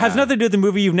 has nothing to do with the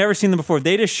movie. You've never seen them before.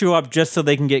 They just show up just so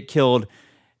they can get killed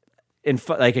in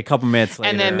like a couple minutes later,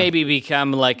 and then maybe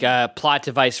become like a plot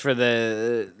device for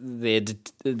the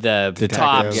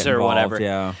cops or whatever.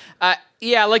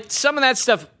 Yeah, like some of that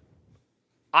stuff.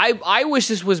 I wish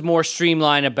this was more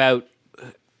streamlined about.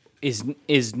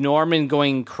 Is Norman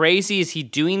going crazy? Is he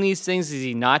doing these things? Is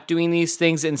he not doing these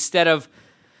things? Instead of,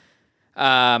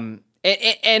 and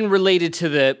related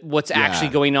to what's actually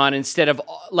going on. Instead of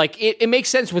like it makes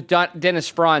sense with Dennis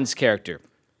Franz's character.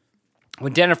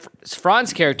 When Dennis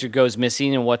Franz's character goes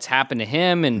missing and what's happened to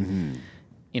him and,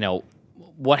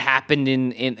 what happened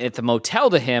at the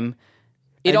motel to him,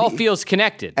 it all feels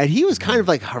connected. And he was kind of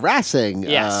like harassing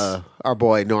our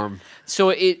boy Norm.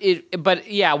 So but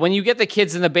when you get the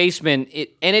kids in the basement,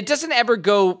 it doesn't ever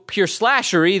go pure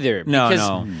slasher either.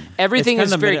 No. Everything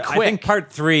is very quick. I think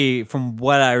part 3, from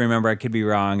what I remember, I could be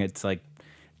wrong. It's like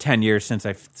 10 years since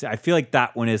I feel like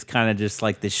that one is kind of just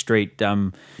like the straight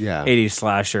dumb 80s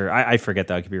slasher. I forget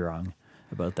that. I could be wrong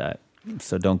about that,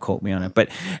 so don't quote me on it. But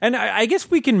I guess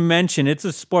we can mention, it's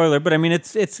a spoiler, but I mean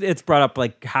it's brought up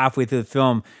like halfway through the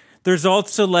film. There's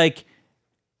also like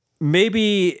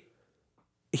maybe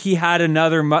he had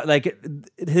another like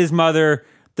his mother.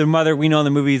 The mother we know in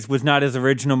the movies was not his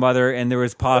original mother, and there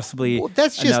was possibly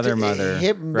another mother,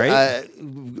 him, right?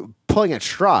 Pulling at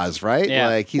straws, right? Yeah.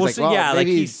 Like he's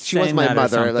maybe she was my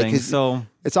mother. Like so,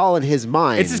 it's all in his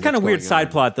mind. It's this kind of weird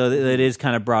side plot, though, that is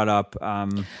kind of brought up.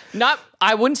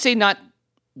 I wouldn't say not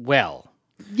well.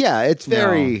 Yeah, it's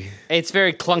very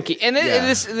clunky, and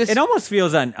this it almost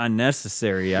feels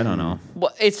unnecessary. I don't know.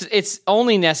 Well, it's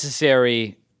only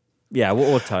necessary. Yeah,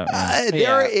 we'll talk.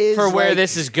 There is for where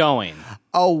this is going.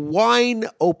 A wine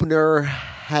opener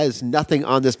has nothing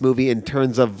on this movie in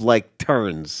terms of like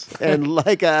turns and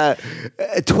like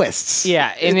twists.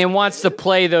 Yeah, and it wants to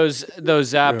play those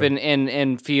up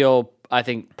and feel, I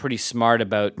think, pretty smart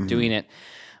about doing it.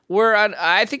 Where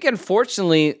I think,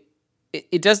 unfortunately,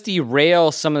 it does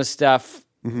derail some of the stuff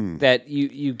that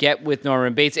you get with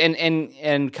Norman Bates.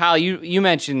 And Kyle, you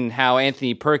mentioned how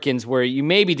Anthony Perkins, where you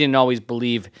maybe didn't always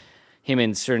believe him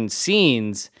in certain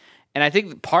scenes. And I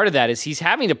think part of that is he's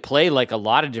having to play like a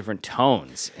lot of different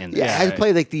tones in this. Yeah, has to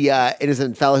play like the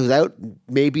innocent fella who's out,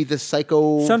 maybe the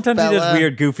psycho. Sometimes fella. he does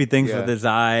weird, goofy things with his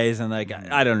eyes, and like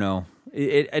I don't know.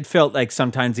 It felt like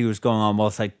sometimes he was going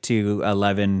almost like to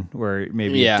 11, where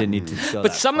maybe it didn't need to go.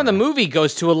 But some of the movie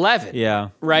goes to 11. Yeah,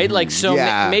 right. Like so,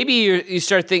 maybe you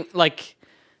start thinking like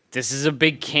this is a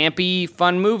big campy,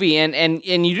 fun movie, and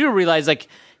you do realize like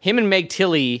him and Meg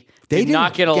Tilly. They did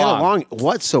not get along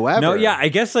whatsoever. No, yeah, I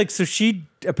guess like so she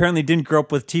apparently didn't grow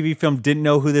up with TV film, didn't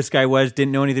know who this guy was,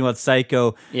 didn't know anything about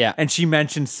Psycho. Yeah, and she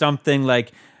mentioned something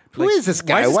like, "Who is this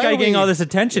guy? Why is this guy getting all this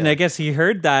attention?" I guess he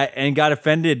heard that and got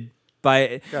offended by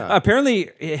it. Apparently,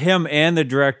 him and the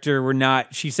director were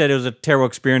not. She said it was a terrible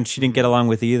experience. She didn't get along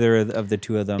with either of the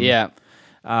two of them. Yeah,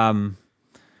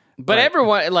 but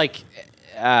everyone like.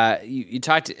 You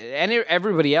talked to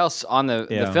everybody else on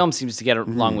the film seems to get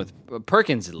along with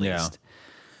Perkins at least.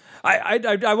 Yeah.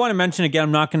 I want to mention again,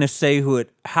 I'm not going to say who it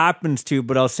happens to,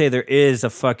 but I'll say there is a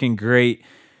fucking great,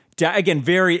 again,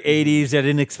 very 80s. I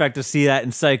didn't expect to see that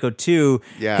in Psycho 2.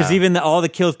 Yeah. Because even all the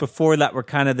kills before that were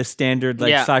kind of the standard,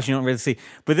 slash you don't really see.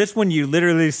 But this one, you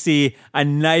literally see a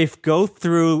knife go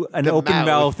through an open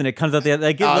mouth and it comes out the other.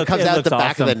 Like, it comes out the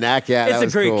back of the neck. Yeah, it's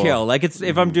a great kill. Like, it's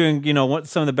if I'm doing,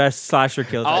 some of the best slasher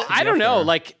kills. I don't know.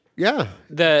 Like,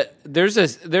 there's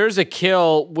a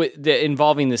kill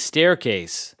involving the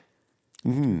staircase.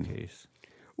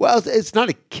 Well, it's not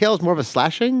a kill; it's more of a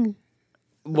slashing.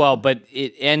 Well, but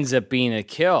it ends up being a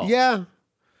kill. Yeah.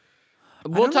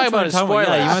 We'll talk about a spoiler.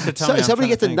 Yeah, you have to tell me. Somebody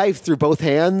gets a knife through both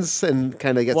hands and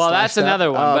kind of gets. Well, that's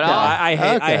another one. But I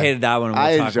hated that one.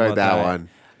 I enjoyed that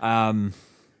one.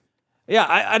 Yeah,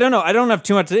 I don't know. I don't have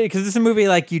too much to say because this is a movie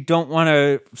like you don't want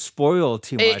to spoil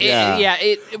too much.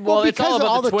 It's all about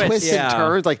all the twists and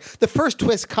turns. Like the first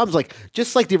twist comes like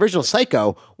just like the original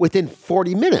Psycho within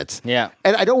 40 minutes. Yeah,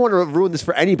 and I don't want to ruin this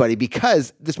for anybody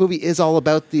because this movie is all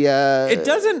about the. It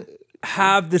doesn't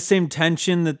have the same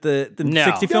tension that the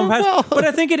 60 film has, but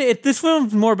I think this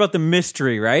film's more about the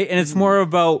mystery, right? And it's more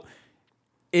about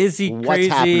is he What's crazy?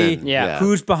 happening? Yeah.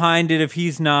 Who's behind it if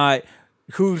he's not?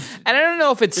 Who's And I don't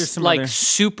know if There's it's some like other-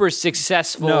 super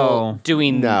successful No.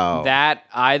 doing No. that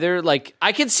either. Like,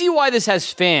 I can see why this has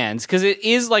fans because it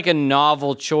is like a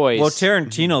novel choice. well,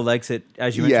 Tarantino likes it,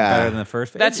 as you mentioned, Yeah. better than the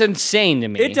first. That's insane to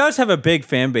me. It does have a big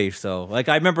fan base, though. Like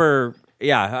I remember,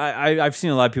 I've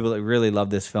seen a lot of people that really love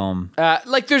this film.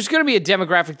 Like, there's going to be a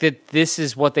demographic that this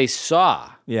is what they saw.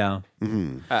 Yeah,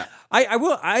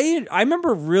 I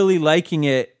remember really liking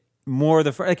it more.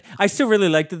 Like I still really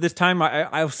liked it this time.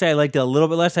 I would say I liked it a little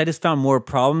bit less. I just found more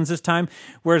problems this time.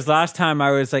 Whereas last time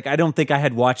I was like, I don't think I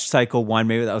had watched Psycho 1.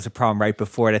 Maybe that was a problem right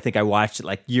before it. I think I watched it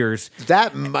like years.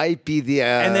 That might be the.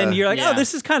 And then you're like, yeah. oh,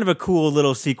 this is kind of a cool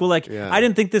little sequel. Like Yeah. I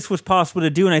didn't think this was possible to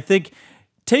do, and I think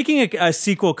taking a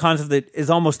sequel concept that is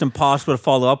almost impossible to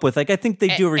follow up with, like I think they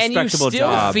do a respectable and you still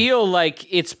job. feel like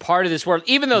it's part of this world,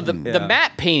 even though the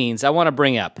matte paintings I want to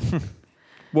bring up.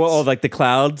 Well, like the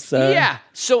clouds. Yeah.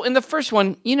 So in the first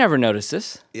one, you never noticed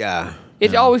this. Yeah.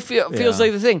 It always feels Yeah.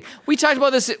 like the thing. We talked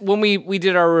about this when we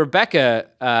did our Rebecca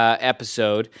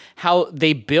episode, how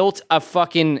they built a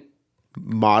fucking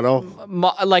Model.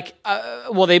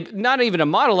 they not even a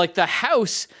model. Like the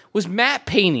house was matte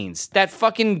paintings. That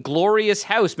fucking glorious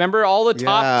house. Remember all the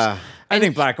tops? Yeah. I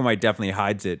think black and white definitely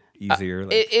hides it easier.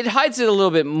 Like, It hides it a little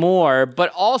bit more,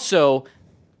 but also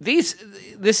this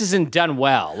isn't done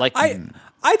well. Like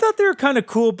I thought they were kind of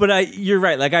cool, but you're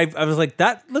right. Like I was like,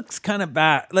 that looks kind of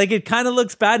bad. Like it kind of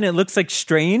looks bad, and it looks like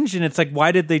strange, and it's like,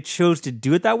 why did they choose to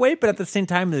do it that way? But at the same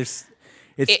time, it's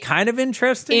kind of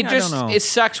interesting. I don't know. It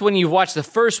sucks when you watch the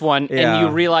first one and Yeah. you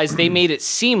realize they made it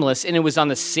seamless and it was on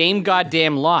the same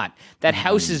goddamn lot. That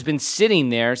house has been sitting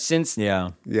there since Yeah.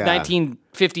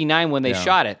 1959 when they Yeah.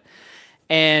 shot it.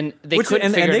 And they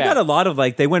couldn't figure and they it got out. a lot of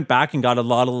they went back and got a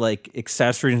lot of like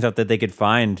accessories and stuff that they could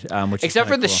find, which Except is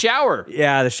for kinda the cool. shower.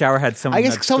 Yeah, the shower had someone. I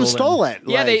guess had someone stolen. stole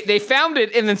it. Yeah, Like, they found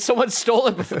it and then someone stole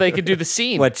it before they could do the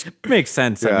scene. Which makes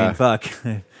sense. I Yeah. mean, fuck.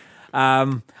 I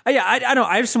don't.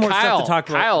 I have some more stuff to talk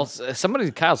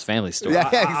about. Kyle's family story. Yeah,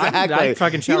 exactly. I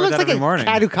fucking he showered looks that like every a morning.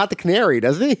 cat who caught the canary,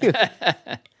 doesn't he?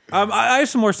 I have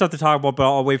some more stuff to talk about, but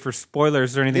I'll wait for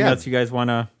spoilers. Is there anything Yeah. else you guys want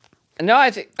to? No,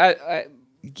 I think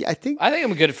I think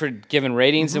I'm good for giving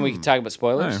ratings, and we can talk about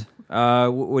spoilers. What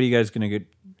are you guys going to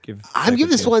give? I'm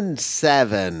giving this one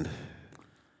 7.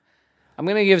 I'm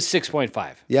gonna give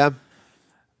 6.5. Yeah.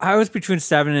 I was between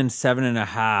 7 and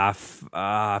 7.5.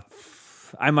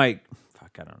 I might.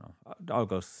 Fuck, I don't know. I'll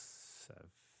go 7.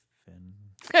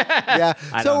 Yeah.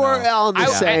 So don't we're know. all in the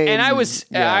same. And I was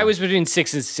yeah. I was between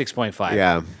 6 and 6.5.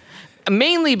 Yeah.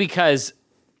 Mainly because,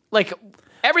 like,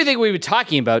 everything we were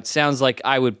talking about sounds like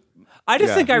I would. I just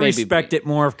Yeah. think I Maybe. respect it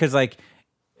more because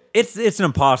it's an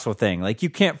impossible thing. Like you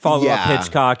can't follow up Yeah.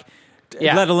 Hitchcock,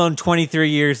 Yeah. let alone 23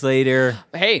 years later.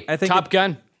 Hey, I think Top it-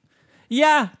 Gun.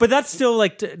 Yeah, but that's still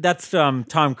that's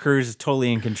Tom Cruise is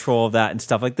totally in control of that and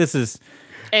stuff. Like this is.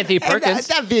 Anthony And Perkins.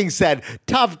 that being said,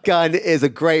 Top Gun is a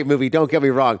great movie. Don't get me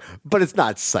wrong, but it's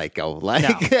not Psycho.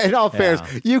 Like in all fairness,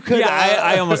 you could. Yeah,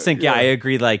 I almost think. Yeah, I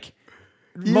agree. Like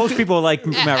most people like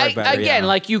Maverick better. Again, yeah.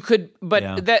 like you could, but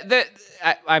Yeah.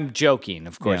 I'm joking,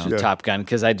 of course, Yeah. with Top Gun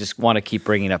because I just want to keep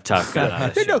bringing up Top Gun.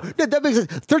 On this show. No, that makes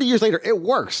sense. 30 years later, it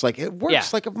works. Like it works Yeah.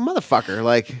 like a motherfucker.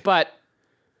 Like But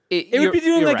It would be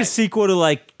doing you're like right. a sequel to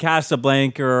like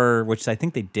Casablanca, or which I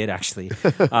think they did actually, a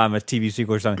TV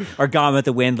sequel or something, or Gone with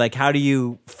the Wind. Like, how do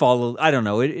you follow? I don't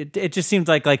know. It just seems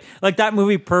like that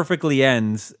movie perfectly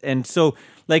ends, and so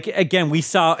like again, we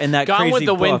saw in that Gone crazy with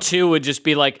the Wind book- 2 would just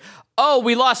be like, oh,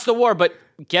 we lost the war, but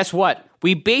guess what?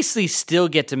 We basically still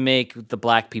get to make the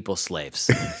black people slaves.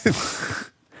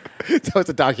 so it's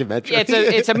a documentary.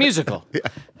 It's a musical.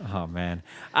 Oh man.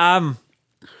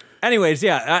 Anyways,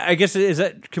 yeah. I guess is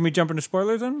that. Can we jump into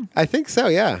spoilers then? I think so.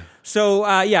 Yeah. So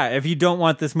yeah, if you don't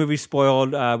want this movie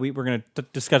spoiled, we're going to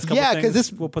discuss a couple Yeah, things. because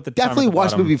this we'll put the time definitely at the watch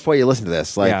the bottom. movie before you listen to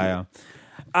this. Like, yeah.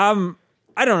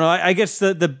 I don't know. I guess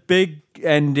the big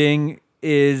ending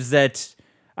is that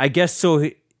I guess so.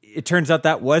 It turns out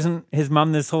that wasn't his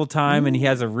mom this whole time, and he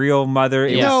has a real mother.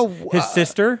 It No, was his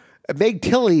sister. Meg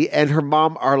Tilly and her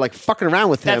mom are like fucking around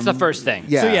with him. That's the first thing.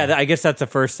 Yeah. So yeah, I guess that's the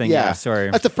first thing. Yeah, sorry.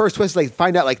 That's the first twist. Like,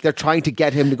 find out like they're trying to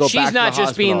get him to go back. She's to not the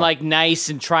just being hospital. like nice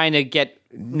and trying to get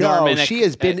No, Norman. she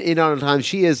has been in on time.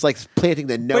 She is like planting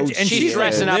the notes. she's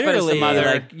dressing up as the literally, mother.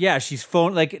 Like, yeah, she's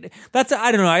phone. Like that's.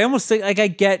 I don't know. I almost think like I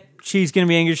get she's going to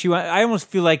be angry. I almost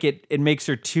feel like it makes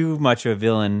her too much of a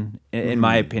villain, in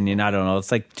my opinion. I don't know.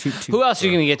 It's like too. Who else are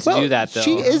you going to get to do that, though?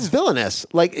 She is villainous.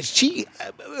 Like,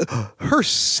 her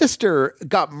sister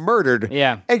got murdered.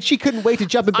 Yeah. And she couldn't wait to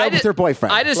jump in bed with her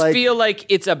boyfriend. I just feel like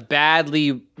it's a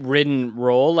badly written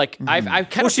role. Like, I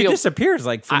kind of she feel. disappears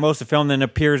like for most of the film, then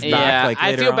appears back. Like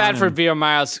I later feel bad on, for and- Vera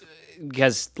Miles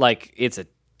because, like, it's a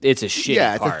shitty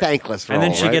Yeah, it's part. a thankless role. And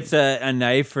then she right? gets a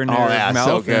knife in her yeah, mouth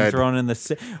so and good. thrown in the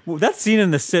sit. Well, that scene in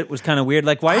the sit was kind of weird.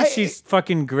 Like, why is she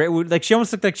fucking great? Like, she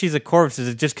almost looked like she's a corpse. Is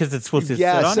it just because it's supposed to sit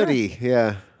on sooty.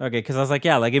 Yeah. her? Okay, because I was like,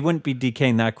 yeah, like it wouldn't be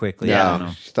decaying that quickly. I don't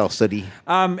know. Still sooty.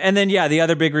 And then, the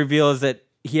other big reveal is that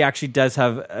he actually does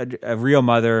have a real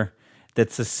mother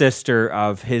that's a sister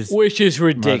of his, Which is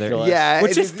ridiculous. mother. Yeah,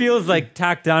 Which just feels like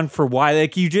tacked on for why.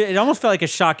 Like it almost felt like a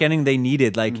shock ending they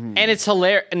needed. Like, And it's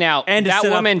hilarious. Now, And to that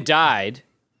set up- woman died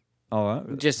oh,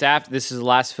 just after. This is the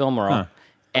last film role. Huh.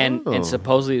 And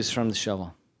supposedly it's from the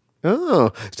shovel.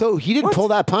 Oh, so he didn't pull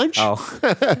that punch? oh.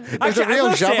 Actually, real I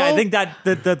will say, I shovel? think that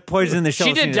the poison in the shovel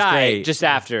She did scene is die great. just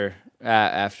after.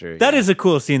 After That is a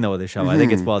cool scene though with the shovel. I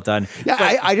think it's well done.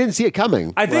 Yeah, I didn't see it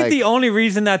coming. I think Like, the only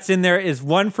reason that's in there is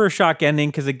one for a shock ending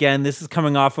because again, this is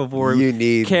coming off of where You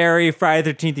need- Carrie, Friday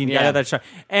the 13th, you gotta have that shock.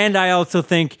 And I also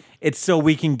think it's so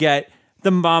we can get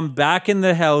the mom back in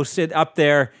the house up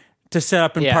there to set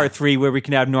up in Yeah. part 3 where we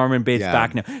can have Norman Bates Yeah.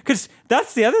 back now. Because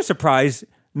that's the other surprise.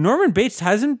 Norman Bates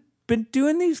hasn't been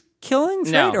doing these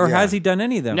killings, No. right? Or Yeah. has he done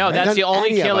any of them? No, right? that's done the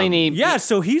only any of killing them. he. Yeah,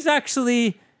 so he's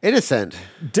actually innocent.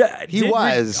 He did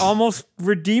was. almost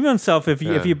redeem himself if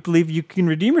you believe you can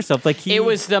redeem yourself. Like It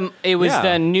was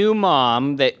the new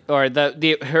mom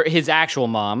his actual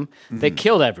mom that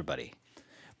killed everybody.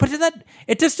 But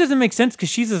it just doesn't make sense because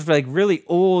she's this like really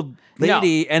old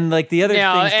lady, and like the other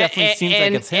No, things definitely seems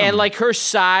like it's him. And like her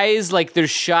size, like there's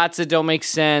shots that don't make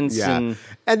sense. Yeah.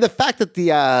 And the fact that the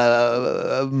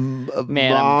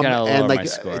Man, I'm mom gonna and lower my like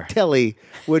score. Tilly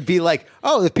would be like,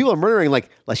 oh, if people are murdering, like,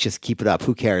 let's just keep it up.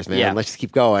 Who cares, man? Yeah. Let's just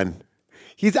keep going.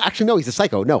 He's he's a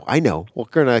psycho. No, I know. We're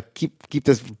gonna keep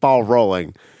this ball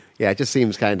rolling. Yeah, it just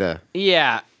seems kind of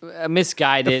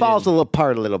Misguided. it falls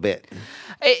apart a little bit.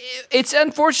 It's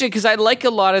unfortunate because I like a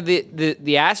lot of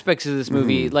the aspects of this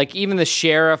movie. Like even the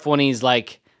sheriff when he's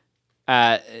like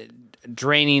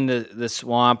draining the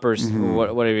swamp or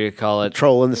whatever you call it.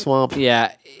 Troll in the swamp.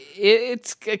 Yeah,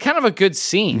 it's kind of a good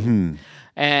scene,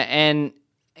 and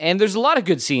there's a lot of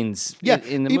good scenes. Yeah,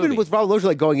 in the even movie. with Rob Loja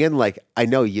like going in, like, I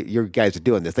know you guys are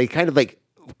doing this. They kind of like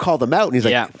call them out, and he's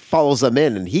like Yeah. follows them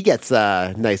in, and he gets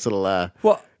a nice little.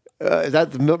 well, Is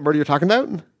that the murder you're talking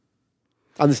about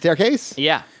on the staircase?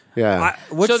 yeah. Yeah.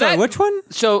 which one?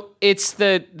 So it's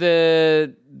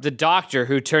the doctor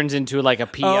who turns into like a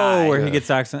PI. Oh, where he gets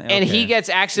accidentally And he gets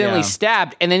accidentally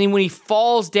stabbed, and then when he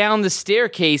falls down the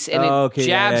staircase and it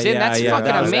jabs in, that's fucking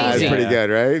That was amazing. pretty good,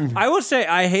 right? I will say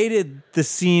I hated the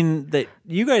scene that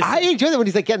you guys. I enjoy that when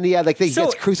he's like getting the he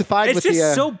gets crucified It's with just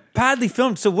the. so badly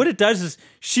filmed. So what it does is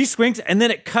she swings and then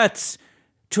it cuts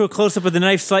to a close up of the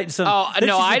knife slight. Oh,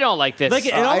 no, I don't like this. Like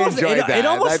it I almost, enjoyed it that.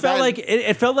 almost felt like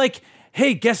it felt like,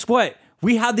 hey, guess what?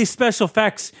 We had these special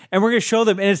effects, and we're going to show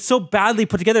them, and it's so badly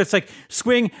put together. It's like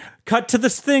swing, cut to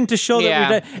this thing to show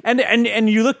that. And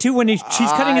you look too when she's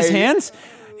cutting his hands.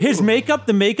 His makeup,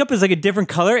 the makeup is like a different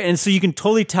color, and so you can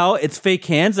totally tell it's fake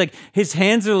hands. Like his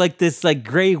hands are like this, like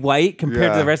gray white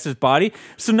compared to the rest of his body.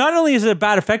 So not only is it a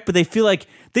bad effect, but they feel like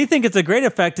they think it's a great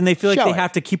effect, and they feel like Show they it.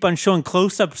 have to keep on showing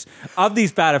close-ups of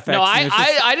these bad effects. No, and it's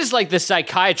just- I just like the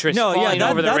psychiatrist falling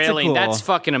over the that's a railing. cool. That's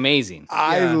fucking amazing.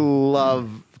 I love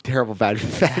terrible bad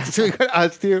effects. We got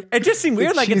us too. It just seemed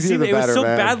weird. Like it cheesier seemed the it was better, so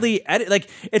man. badly edited. Like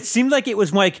it seemed like it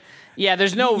was like Yeah,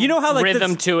 there's no you know how like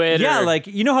rhythm this- to it. Yeah, or- like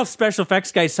you know how special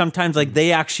effects guys sometimes like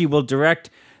they actually will direct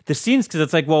the scenes because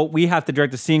it's like, well, we have to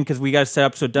direct the scene because we got to set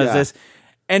up so it does Yeah. this.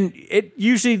 And it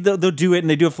usually they'll do it and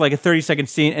they do it for like a 30-second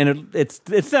scene and it's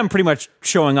them pretty much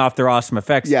showing off their awesome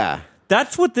effects. Yeah.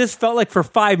 That's what this felt like for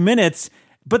 5 minutes,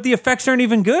 but the effects aren't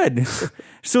even good.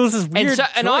 So it's this weird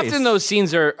and choice. often those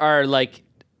scenes are like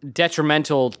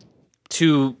detrimental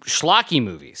to schlocky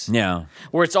movies. Yeah.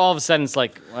 Where it's all of a sudden it's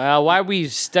like, well, why are we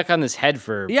stuck on this head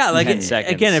for Yeah, like 10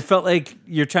 seconds? again, it felt like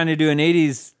you're trying to do an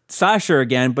 80s slasher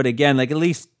again, but again, like at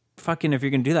least fucking if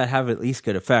you're gonna do that, have at least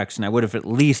good effects, and I would have at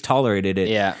least tolerated it.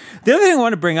 Yeah. The other thing I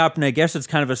want to bring up, and I guess it's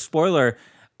kind of a spoiler.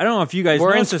 I don't know if you guys We're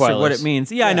know in this or what spoilers. it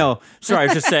means. Yeah, I know. Sorry, I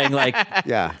was just saying like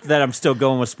Yeah. that I'm still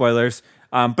going with spoilers.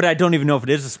 But I don't even know if it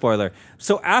is a spoiler.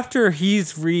 So after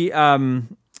he's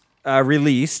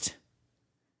released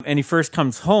and he first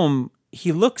comes home,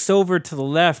 he looks over to the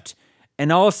left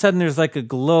and all of a sudden there's like a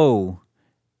glow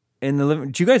in the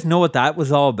living. Do you guys know what that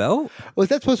was all about? Was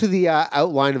that supposed to be the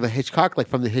outline of a Hitchcock, like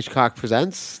from the Hitchcock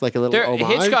Presents, like a little homage?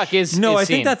 Hitchcock is No, is I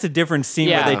think seen. that's a different scene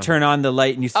Yeah. where they turn on the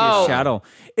light and you see Oh. a shadow.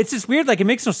 It's just weird. Like it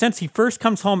makes no sense. He first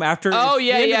comes home after Oh, it's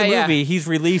yeah, the end of the yeah. movie. He's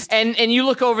released and you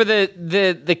look over the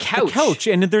couch. the couch,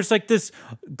 and there's like this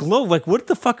glow. Like, what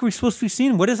the fuck are we supposed to be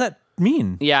seeing? What does that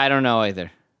mean? Yeah, I don't know either.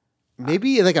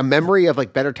 Maybe like a memory of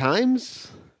like better times.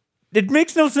 It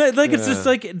makes no sense. Like it's just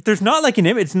like there's not like an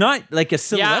image. It's not like a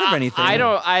silhouette Yeah, of anything. I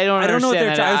don't know what understand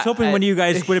they're. that. I was hoping one of you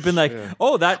guys would have been like,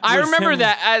 "Oh, that." I was remember him.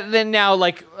 that. Then now,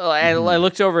 like, I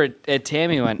looked over at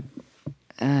Tammy and went,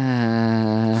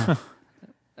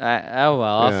 oh, well,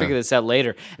 I'll figure this out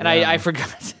later. And I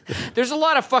forgot. There's a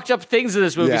lot of fucked up things in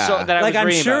this movie Yeah. that I Like was I'm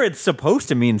reading sure about. it's supposed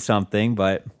to mean something,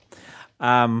 but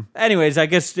anyways, I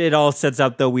guess it all sets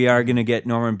up though we are going to get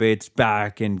Norman Bates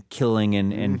back and killing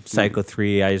in Psycho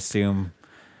 3, I assume.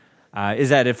 Is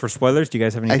that it for spoilers? Do you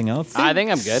guys have anything else? I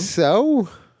think I'm good. So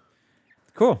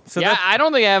Cool. So Yeah, that, I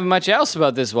don't think I have much else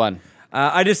about this one.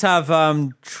 I just have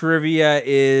trivia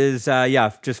is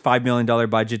just $5 million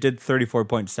budget, did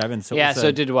 34.7. So Yeah, so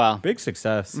it did well. big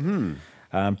success.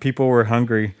 People were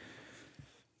hungry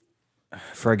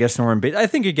for, I guess, Norman Bates. I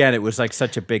think again it was like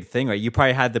such a big thing, right? You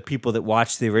probably had the people that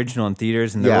watched the original in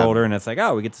theaters and they're Yeah. older, and it's like,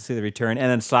 oh, we get to see the return. And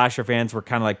then slasher fans were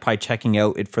kind of like probably checking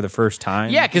out it for the first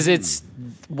time. Yeah, because it's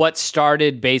what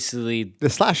started basically. the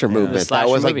slasher movement slasher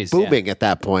that was like movies, booming at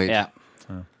that point. Yeah.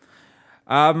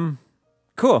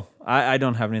 Cool. I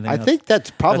don't have anything I else. think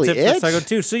that's probably That's it for Psycho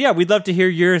 2. So yeah, we'd love to hear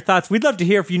your thoughts. We'd love to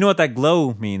hear if you know what that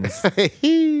glow means.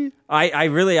 I'm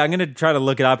going to try to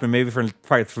look it up and maybe for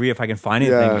part 3 if I can find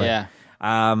anything. Yeah.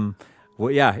 Yeah. Well,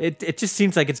 yeah, it just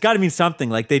seems like it's got to mean something.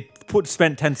 Like they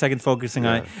spent 10 seconds focusing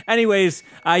on it. Anyways,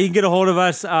 you can get a hold of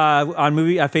us on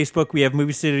Facebook. We have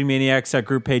Movie City Maniacs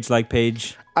group page, like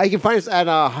page. You can find us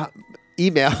at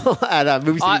email at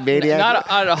Movie City Maniacs.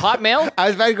 Not a Hotmail. I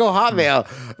was about to go Hotmail.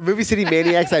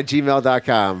 MovieCityManiacs at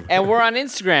gmail.com. And we're on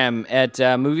Instagram at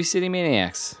Movie City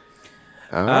Maniacs.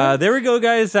 There we go,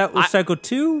 guys. That was Psycho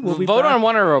 2. We'll be Vote back. on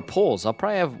one of our polls. I'll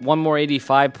probably have one more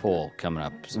 85 poll coming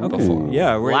up. Before.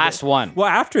 Yeah, Last one. Well,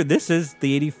 after this is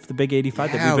the big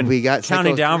 85 that Yeah, we've been we got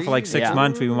counting Psycho down 3. for like 6 Yeah.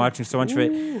 months. We've been watching so much of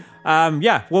it.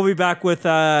 We'll be back with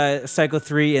Psycho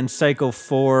 3 and Psycho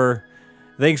 4.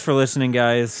 Thanks for listening,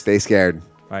 guys. Stay scared.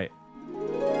 Bye.